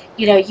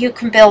 You know, you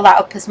can build that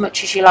up as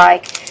much as you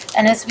like.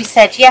 And as we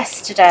said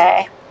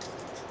yesterday,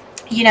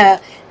 you know,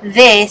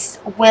 this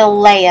will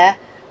layer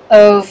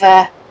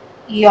over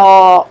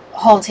your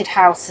haunted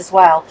house as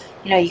well.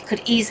 You know, you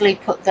could easily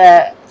put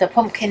the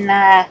pumpkin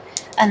there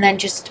and then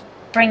just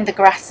bring the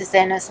grasses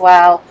in as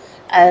well.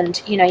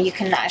 And, you know, you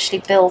can actually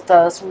build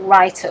those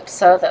right up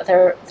so that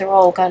they're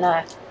all going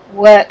to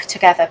work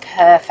together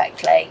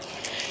perfectly.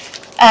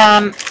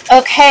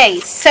 Okay,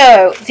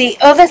 so the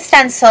other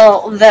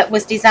stencil that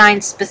was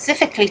designed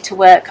specifically to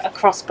work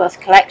across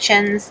both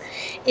collections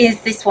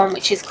is this one,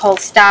 which is called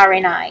Starry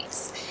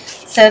Nights.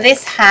 So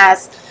this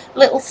has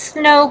little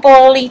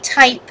snowbally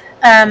type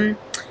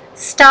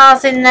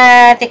stars in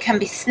there. They can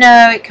be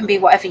snow, it can be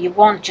whatever you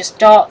want, just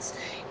dots.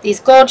 These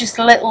gorgeous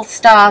little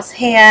stars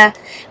here,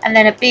 and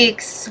then a big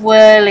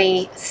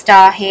swirly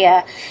star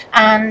here.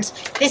 And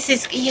this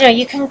is, you know,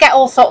 you can get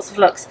all sorts of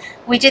looks.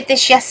 We did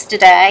this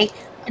yesterday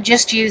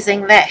just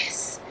using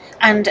this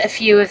and a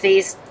few of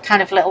these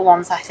kind of little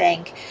ones, I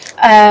think.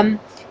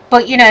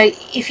 But you know,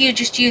 if you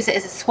just use it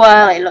as a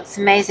swirl, it looks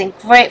amazing.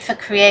 Great for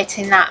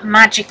creating that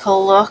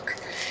magical look.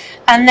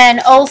 And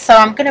then also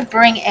I'm going to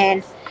bring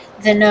in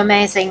the No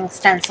Amazing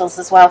stencils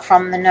as well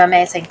from the No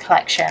Amazing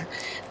collection,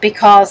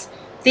 because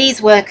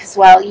these work as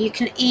well. You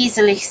can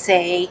easily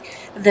see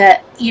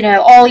that, you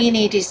know, all you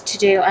need is to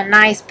do a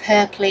nice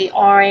purpley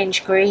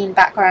orange green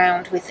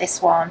background with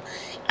this one,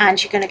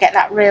 and you're going to get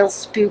that real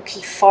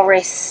spooky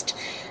forest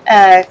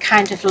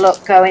kind of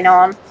look going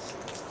on.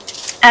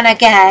 And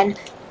again,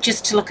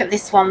 just to look at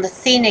this one, the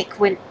Scenic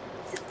Winter,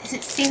 is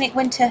it Scenic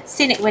Winter?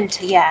 Scenic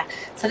Winter, yeah.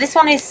 So this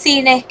one is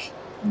Scenic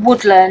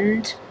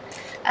Woodland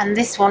and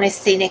this one is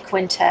Scenic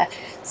Winter.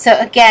 So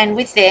again,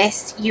 with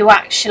this you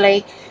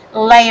actually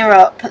layer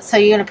up. So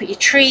you're going to put your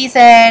trees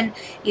in,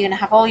 you're going to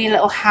have all your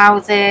little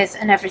houses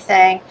and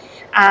everything,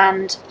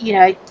 and you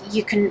know,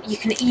 you can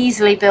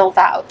easily build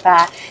that up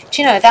there.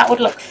 Do you know, that would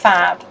look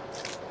fab.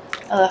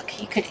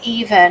 Look, you could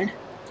even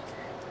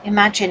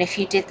imagine if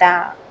you did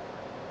that.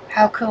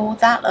 How cool would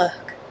that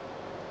look?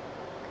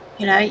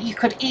 You know, you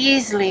could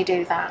easily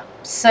do that.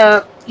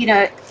 So, you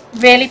know,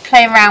 really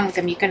play around with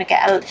them. You're going to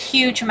get a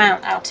huge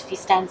amount out of your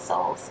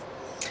stencils.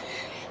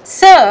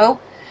 So,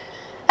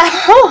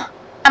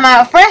 I'm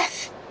out of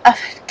breath.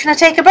 Can I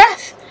take a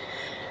breath?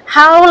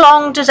 How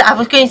long does it, I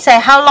was going to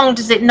say, how long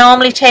does it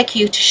normally take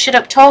you to shut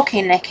up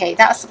talking, Nikki?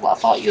 That's what I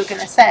thought you were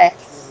going to say.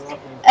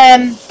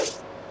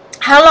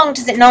 How long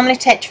does it normally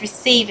take to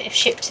receive if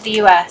shipped to the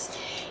US?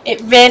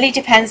 It really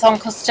depends on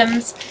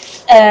customs.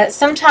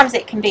 Sometimes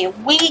it can be a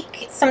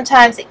week,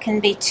 sometimes it can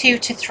be 2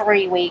 to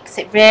 3 weeks.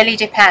 It really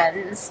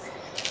depends.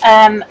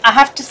 I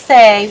have to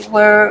say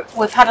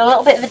we've had a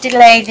little bit of a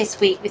delay this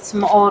week with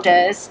some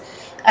orders,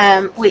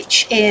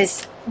 which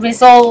is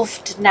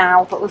resolved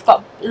now, but we've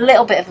got a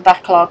little bit of a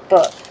backlog,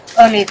 but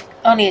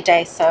only a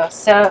day so.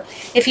 So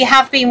if you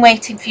have been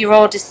waiting for your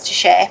orders to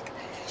ship,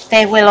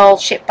 they will all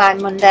ship by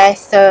Monday.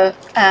 So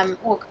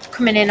we're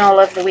coming in all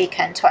over the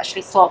weekend to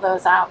actually sort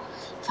those out.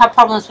 I've had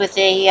problems with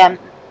the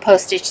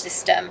postage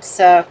system.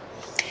 So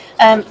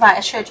right, I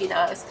showed you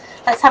those.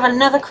 Let's have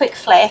another quick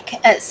flick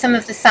at some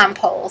of the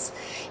samples.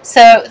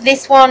 So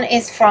this one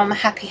is from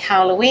Happy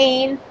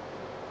Halloween.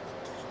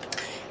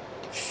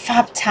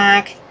 Fab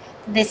tag.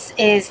 This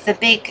is the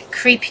big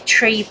creepy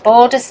tree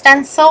border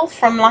stencil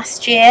from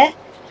last year.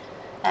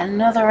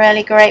 Another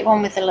really great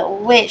one with the little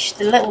witch.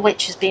 The little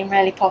witch has been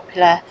really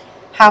popular.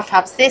 How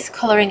fab's this?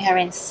 Colouring her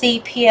in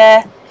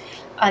sepia.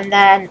 And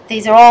then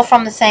these are all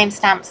from the same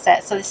stamp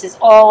set. So this is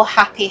all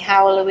Happy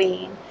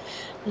Halloween.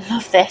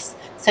 Love this.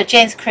 So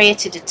Jane's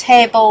created a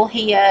table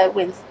here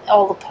with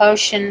all the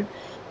potion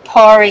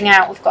pouring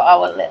out. We've got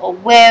our little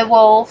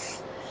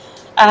werewolf.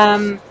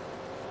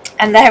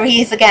 And there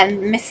he is again,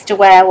 Mr.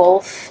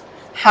 Werewolf.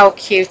 How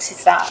cute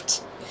is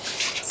that?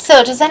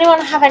 So, does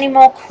anyone have any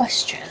more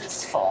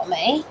questions for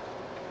me?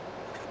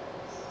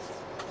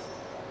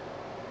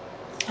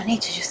 I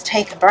need to just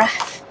take a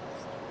breath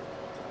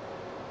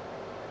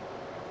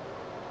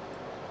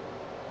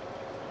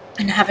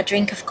and have a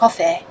drink of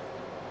coffee.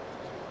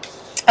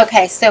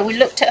 Okay, so we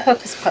looked at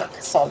Hocus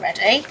Pocus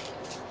already.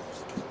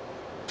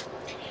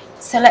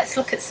 So let's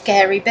look at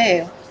Scary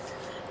Boo.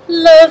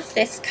 Love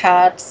this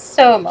card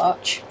so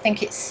much. I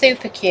think it's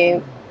super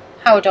cute.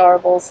 How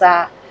adorable is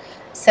that?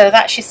 So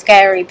that's your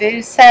Scary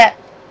Boo set.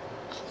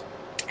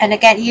 And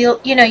again,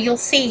 you'll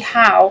see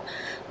how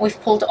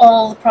we've pulled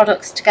all the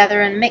products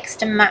together and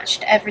mixed and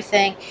matched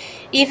everything.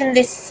 Even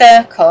this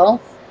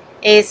circle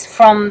is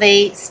from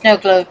the snow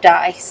globe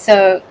die.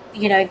 So,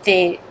 you know,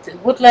 the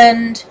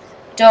woodland,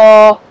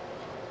 door,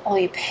 all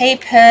your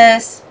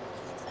papers.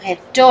 I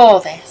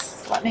adore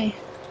this. Let me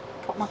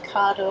put my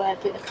card away,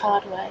 put the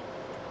card away.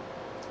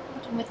 What am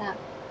I doing with that?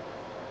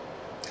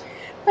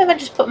 Why have I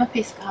just put my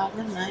piece of card?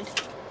 Never mind.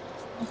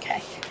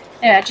 Okay.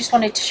 Anyway, I just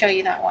wanted to show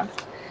you that one.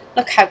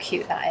 Look how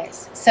cute that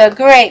is. So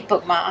great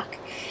bookmark.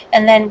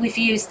 And then we've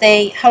used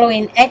the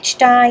Halloween edge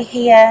die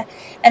here,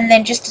 and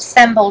then just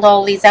assembled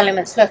all these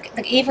elements. Look,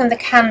 even the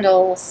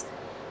candles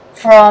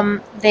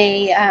from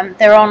the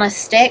they're on a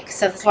stick,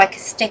 so there's like a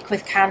stick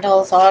with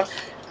candles on.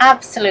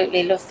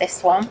 Absolutely love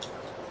this one.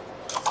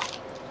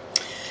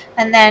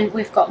 And then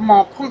we've got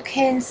more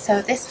pumpkins,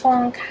 so this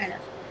one kind of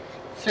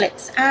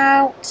flips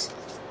out.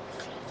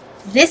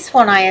 This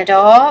one I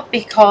adore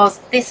because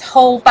this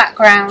whole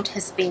background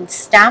has been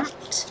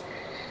stamped.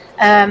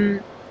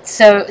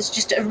 So it's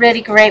just a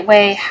really great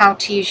way how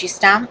to use your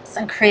stamps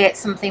and create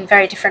something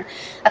very different.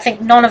 I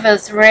think none of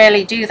us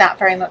really do that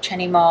very much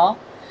anymore.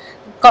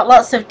 Got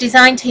lots of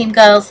design team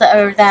girls that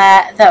are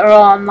there, that are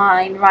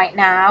online right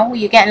now.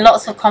 You're getting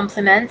lots of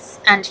compliments,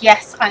 and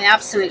yes, I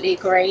absolutely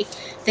agree.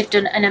 They've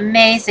done an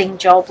amazing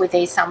job with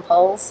these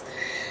samples.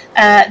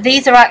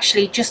 These are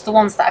actually just the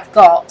ones that I've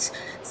got,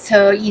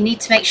 so you need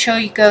to make sure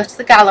you go to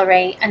the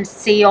gallery and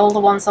see all the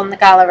ones on the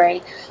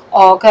gallery,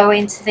 or go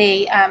into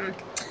the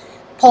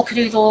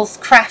Polkadoodles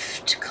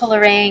craft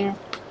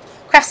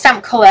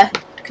stamp colour.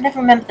 I can never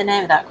remember the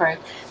name of that group.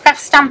 Craft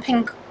stamp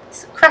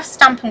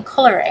and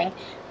colouring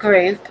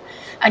group,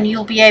 and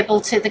you'll be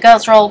able to. The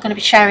girls are all going to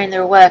be sharing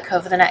their work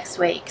over the next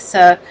week.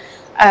 So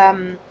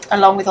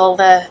along with all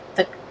the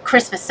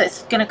Christmas, so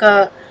it's going to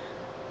go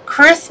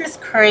Christmas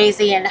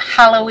crazy and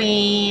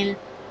Halloween.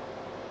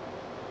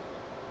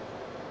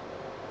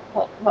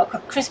 What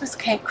Christmas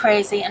cake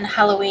crazy and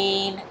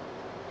Halloween.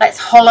 Let's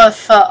holler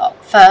for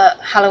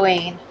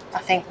Halloween, I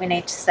think we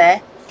need to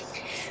say.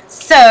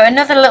 So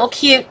another little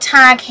cute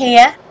tag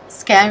here.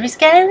 Scary,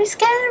 scary,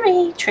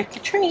 scary. Trick or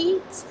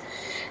treats.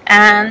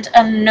 And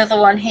another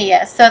one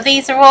here. So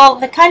these are all,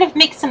 they kind of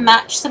mix and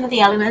match some of the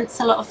elements,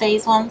 a lot of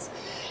these ones.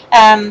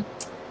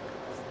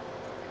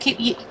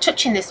 Keep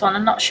touching this one,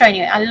 I'm not showing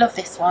you it. I love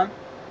this one.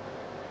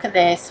 Look at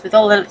this, with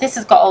all the, this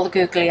has got all the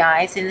googly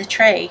eyes in the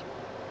tree.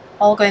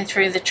 All going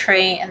through the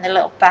tree, and the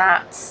little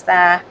bats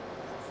there.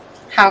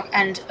 How,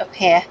 and up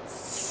here.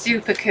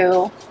 Super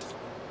cool.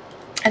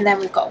 And then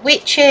we've got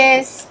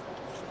witches.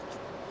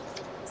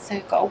 So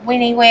we've got a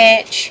Winnie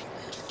witch.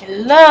 I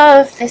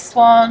love this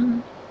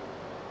one.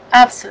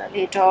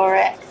 Absolutely adore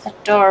it.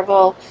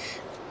 Adorable.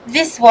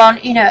 This one,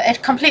 you know, a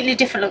completely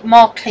different look,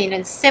 more clean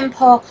and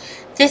simple.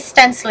 This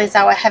stencil is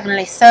our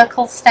Heavenly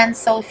Circle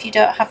stencil, if you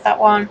don't have that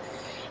one.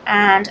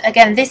 And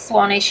again, this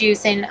one is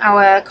using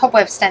our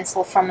cobweb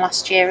stencil from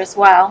last year as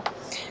well.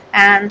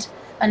 And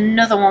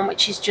another one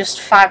which is just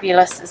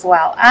fabulous as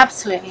well.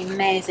 Absolutely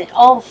amazing.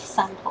 All the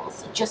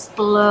samples have just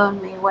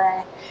blown me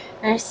away.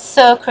 They're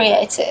so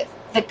creative.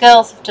 The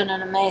girls have done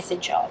an amazing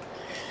job.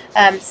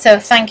 So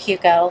thank you,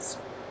 girls.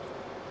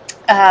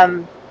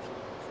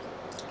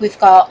 We've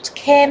got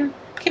Kim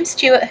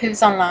Stewart,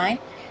 who's online,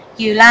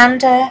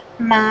 Yolanda,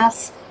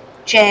 Maz,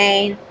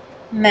 Jane,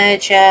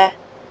 Merger.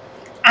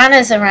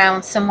 Anna's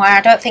around somewhere.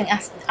 I don't think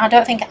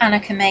Anna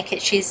can make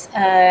it. She's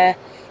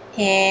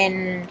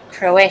in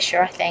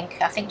Croatia, I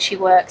think. I think she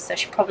works, so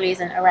she probably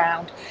isn't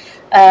around.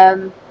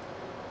 And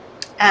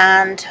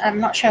I'm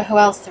not sure who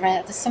else there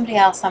is. There's somebody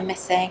else I'm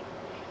missing.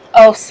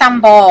 Oh, Sam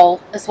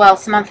Ball as well,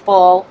 Samantha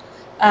Ball.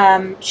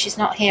 She's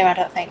not here, I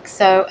don't think.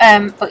 So,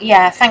 but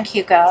yeah, thank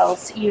you,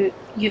 girls.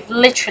 You've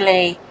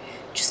literally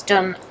just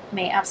done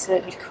me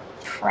absolutely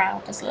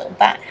proud. There's a little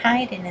bat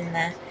hiding in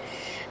there.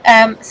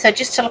 So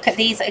just to look at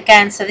these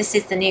again, so this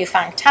is the new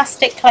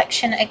Fantastic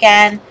collection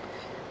again,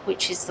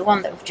 which is the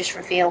one that we've just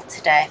revealed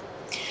today.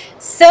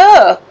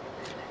 So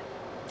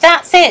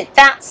that's it.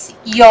 That's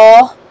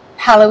your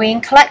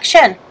Halloween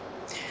collection.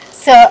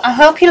 So I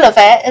hope you love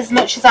it as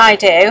much as I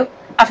do.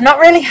 I've not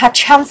really had a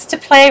chance to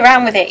play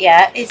around with it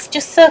yet. It's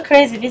just so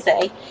crazy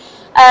busy.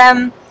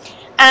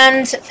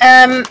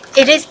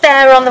 It is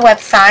there on the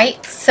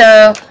website,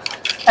 so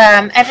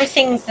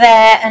everything's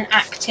there and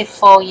active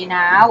for you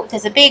now.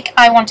 There's a big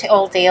I Want It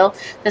All deal.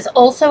 There's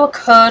also a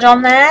code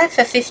on there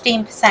for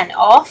 15%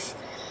 off.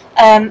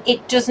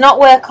 It does not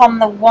work on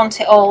the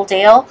Want It All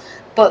deal,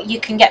 but you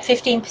can get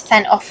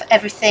 15% off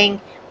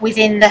everything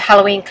within the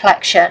Halloween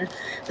collection.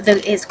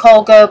 It's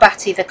called Go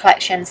Batty, the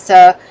collection.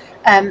 So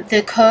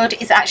the code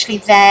is actually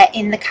there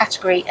in the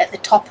category at the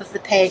top of the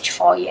page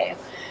for you.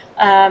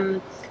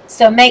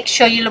 So make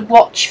sure you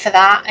watch for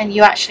that and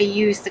you actually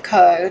use the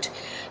code.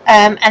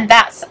 And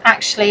that's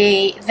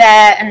actually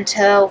there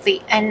until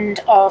the end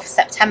of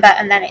September,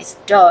 and then it's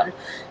done.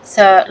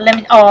 So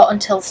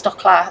until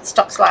stocks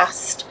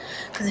last,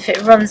 because if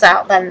it runs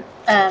out, then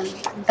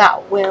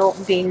that will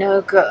be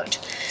no good.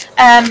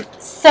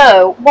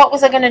 So what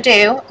was I going to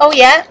do? Oh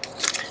yeah,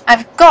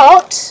 I've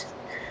got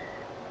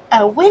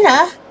a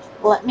winner.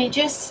 Let me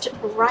just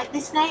write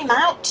this name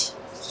out.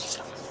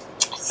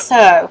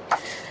 So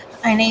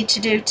I need to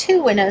do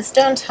 2 winners,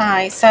 don't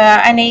I? So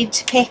I need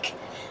to pick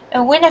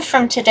a winner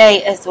from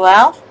today as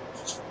well.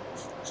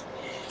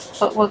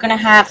 But we're going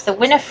to have the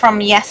winner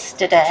from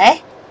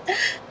yesterday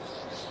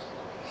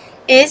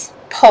is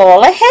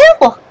Paula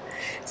Hill.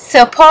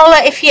 So Paula,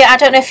 I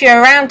don't know if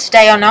you're around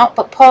today or not,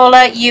 but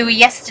Paula, you were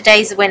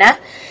yesterday's winner.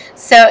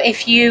 So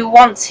if you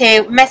want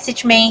to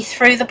message me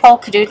through the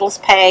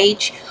Polkadoodles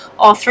page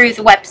or through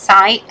the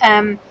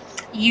website,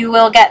 you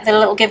will get the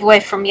little giveaway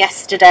from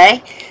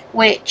yesterday,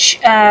 which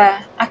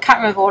I can't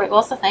remember what it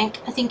was. I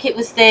think it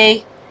was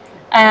the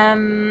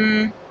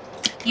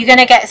you're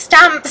gonna get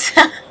stamps.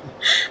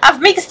 I've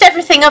mixed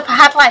everything up. I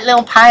had like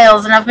little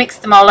piles and I've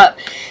mixed them all up.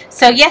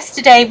 So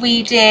yesterday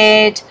we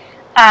did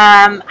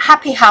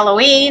Happy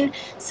Halloween,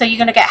 so you're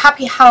going to get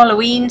Happy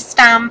Halloween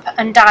stamp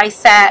and die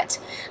set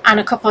and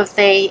a couple of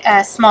the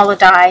smaller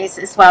dies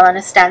as well, and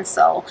a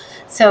stencil.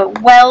 So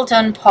well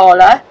done,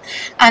 Paula.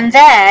 And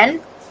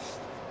then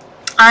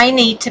I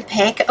need to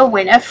pick a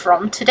winner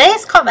from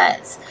today's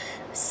comments.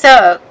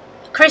 So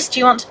Chris, do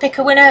you want to pick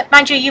a winner?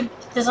 Mind you,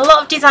 there's a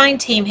lot of design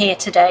team here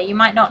today. You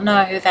might not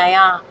know who they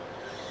are.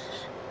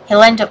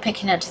 He'll end up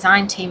picking a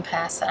design team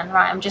person.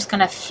 Right, I'm just going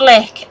to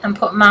flick and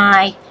put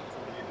my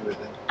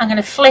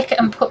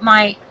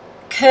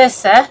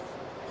cursor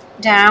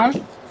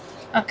down.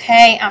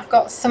 Okay, I've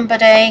got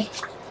somebody.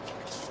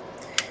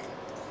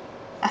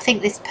 I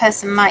think this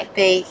person might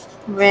be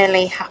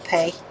really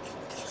happy.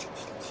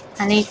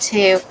 I need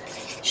to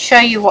show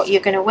you what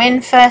you're going to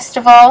win first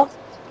of all.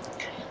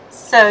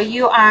 So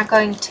you are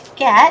going to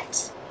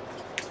get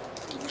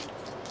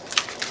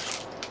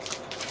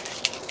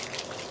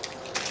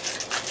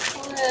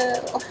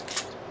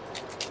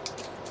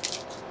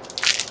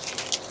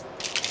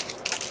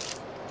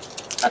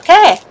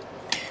okay,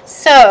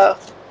 so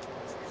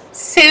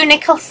Sue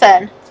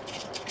Nicholson.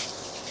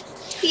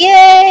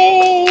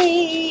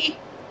 Yay!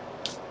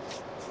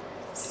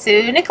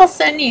 Sue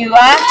Nicholson, you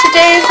are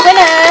today's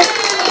winner.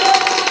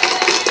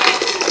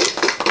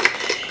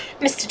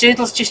 Mr.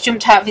 Doodles just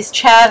jumped out of his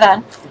chair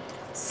then.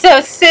 So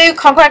Sue,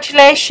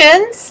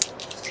 congratulations.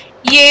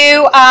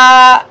 You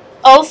are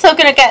also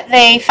going to get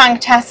the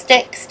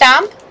Fantastic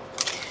stamp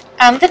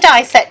and the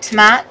die set to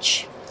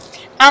match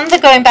and the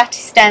Going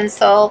Batty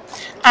stencil,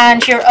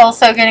 and you're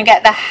also going to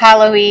get the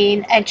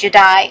Halloween edger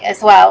die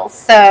as well.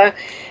 So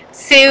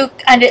Sue,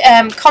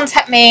 and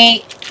contact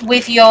me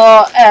with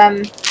your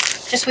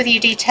just with your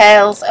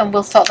details and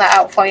we'll sort that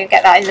out for you and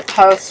get that in the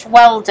post.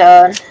 Well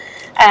done.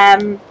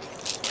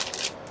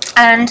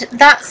 And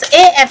that's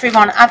it,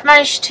 everyone. I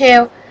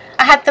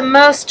had the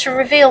most to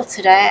reveal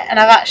today, and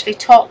I've actually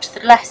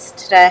talked less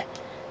today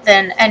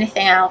than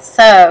anything else.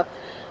 So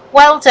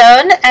well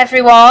done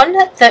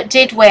everyone that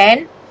did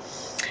win.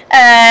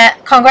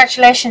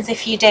 Congratulations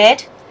if you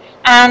did,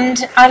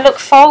 and I look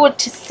forward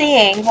to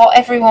seeing what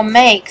everyone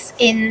makes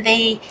in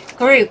the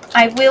group.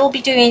 I will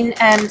be doing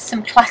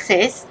some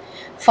classes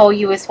for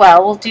you as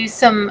well. We'll do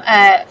some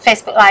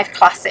Facebook Live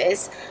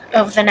classes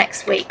over the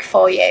next week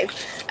for you.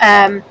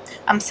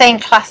 I'm saying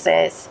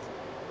classes,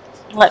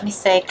 let me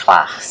say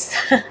class.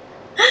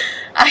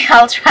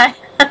 I'll try.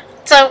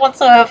 Don't want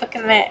to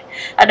overcommit.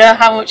 I know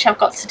how much I've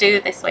got to do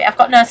this week. I've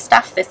got no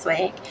staff this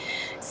week,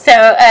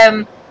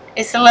 so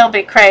it's a little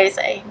bit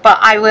crazy, but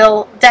I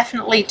will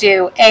definitely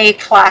do a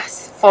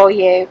class for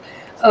you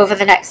over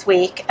the next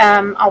week.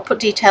 I'll put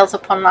details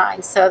up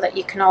online so that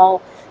you can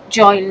all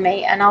join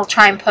me, and I'll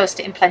try and post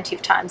it in plenty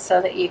of time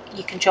so that you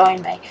can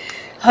join me.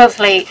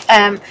 Hopefully,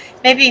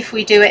 maybe if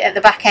we do it at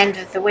the back end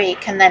of the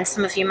week, and then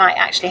some of you might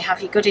actually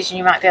have your goodies and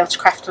you might be able to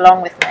craft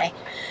along with me.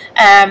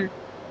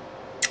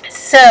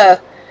 So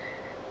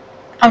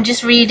I'm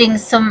just reading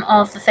some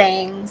of the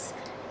things.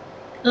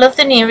 Love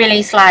the new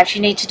release lives.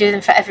 You need to do them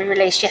for every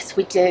release. Yes,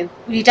 we do.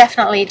 We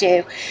definitely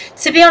do.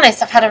 To be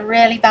honest, I've had a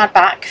really bad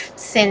back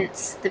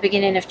since the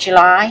beginning of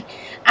July,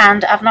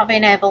 and I've not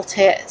been able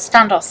to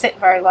stand or sit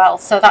very well.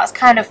 So that's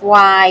kind of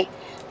why,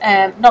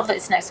 not that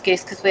it's an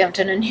excuse because we haven't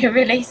done a new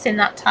release in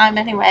that time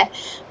anyway,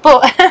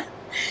 but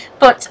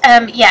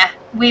yeah,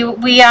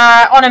 we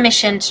are on a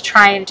mission to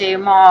try and do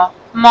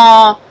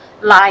more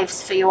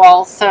lives for you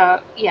all.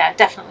 So yeah,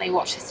 definitely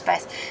watch this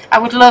space. I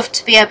would love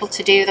to be able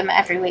to do them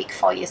every week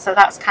for you, so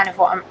that's kind of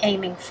what I'm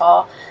aiming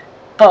for,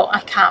 but I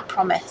can't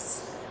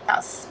promise.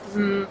 That's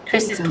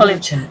Chris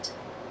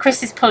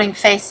is pulling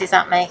faces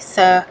at me,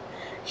 so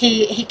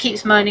he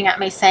keeps moaning at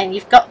me saying,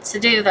 you've got to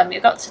do them,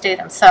 you've got to do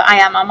them. So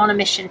I'm on a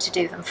mission to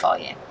do them for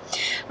you.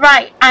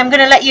 Right, I'm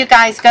going to let you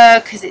guys go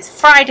because it's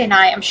Friday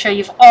night. I'm sure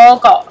you've all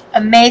got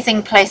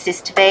amazing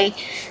places to be.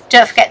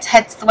 Don't forget to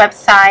head to the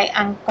website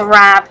and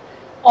grab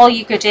all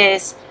your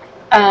goodies.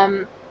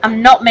 I'm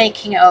not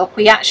making it up.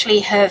 We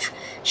actually have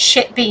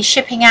been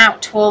shipping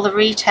out to all the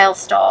retail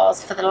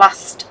stores for the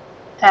last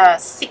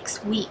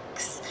 6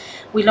 weeks.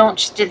 We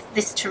launched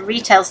this to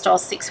retail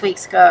stores 6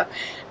 weeks ago,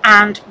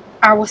 and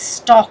our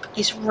stock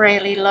is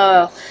really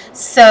low.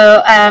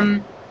 So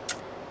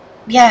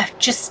yeah,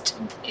 just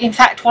in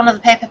fact one of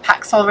the paper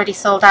packs already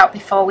sold out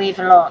before we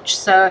even launched.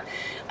 So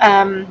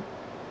I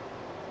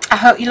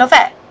hope you love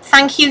it.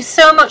 Thank you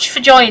so much for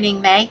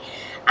joining me,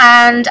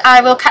 and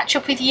I will catch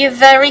up with you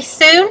very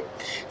soon.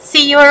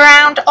 See you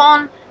around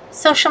on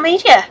social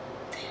media.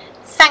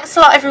 Thanks a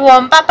lot,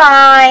 everyone. Bye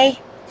bye.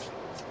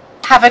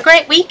 Have a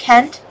great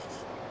weekend.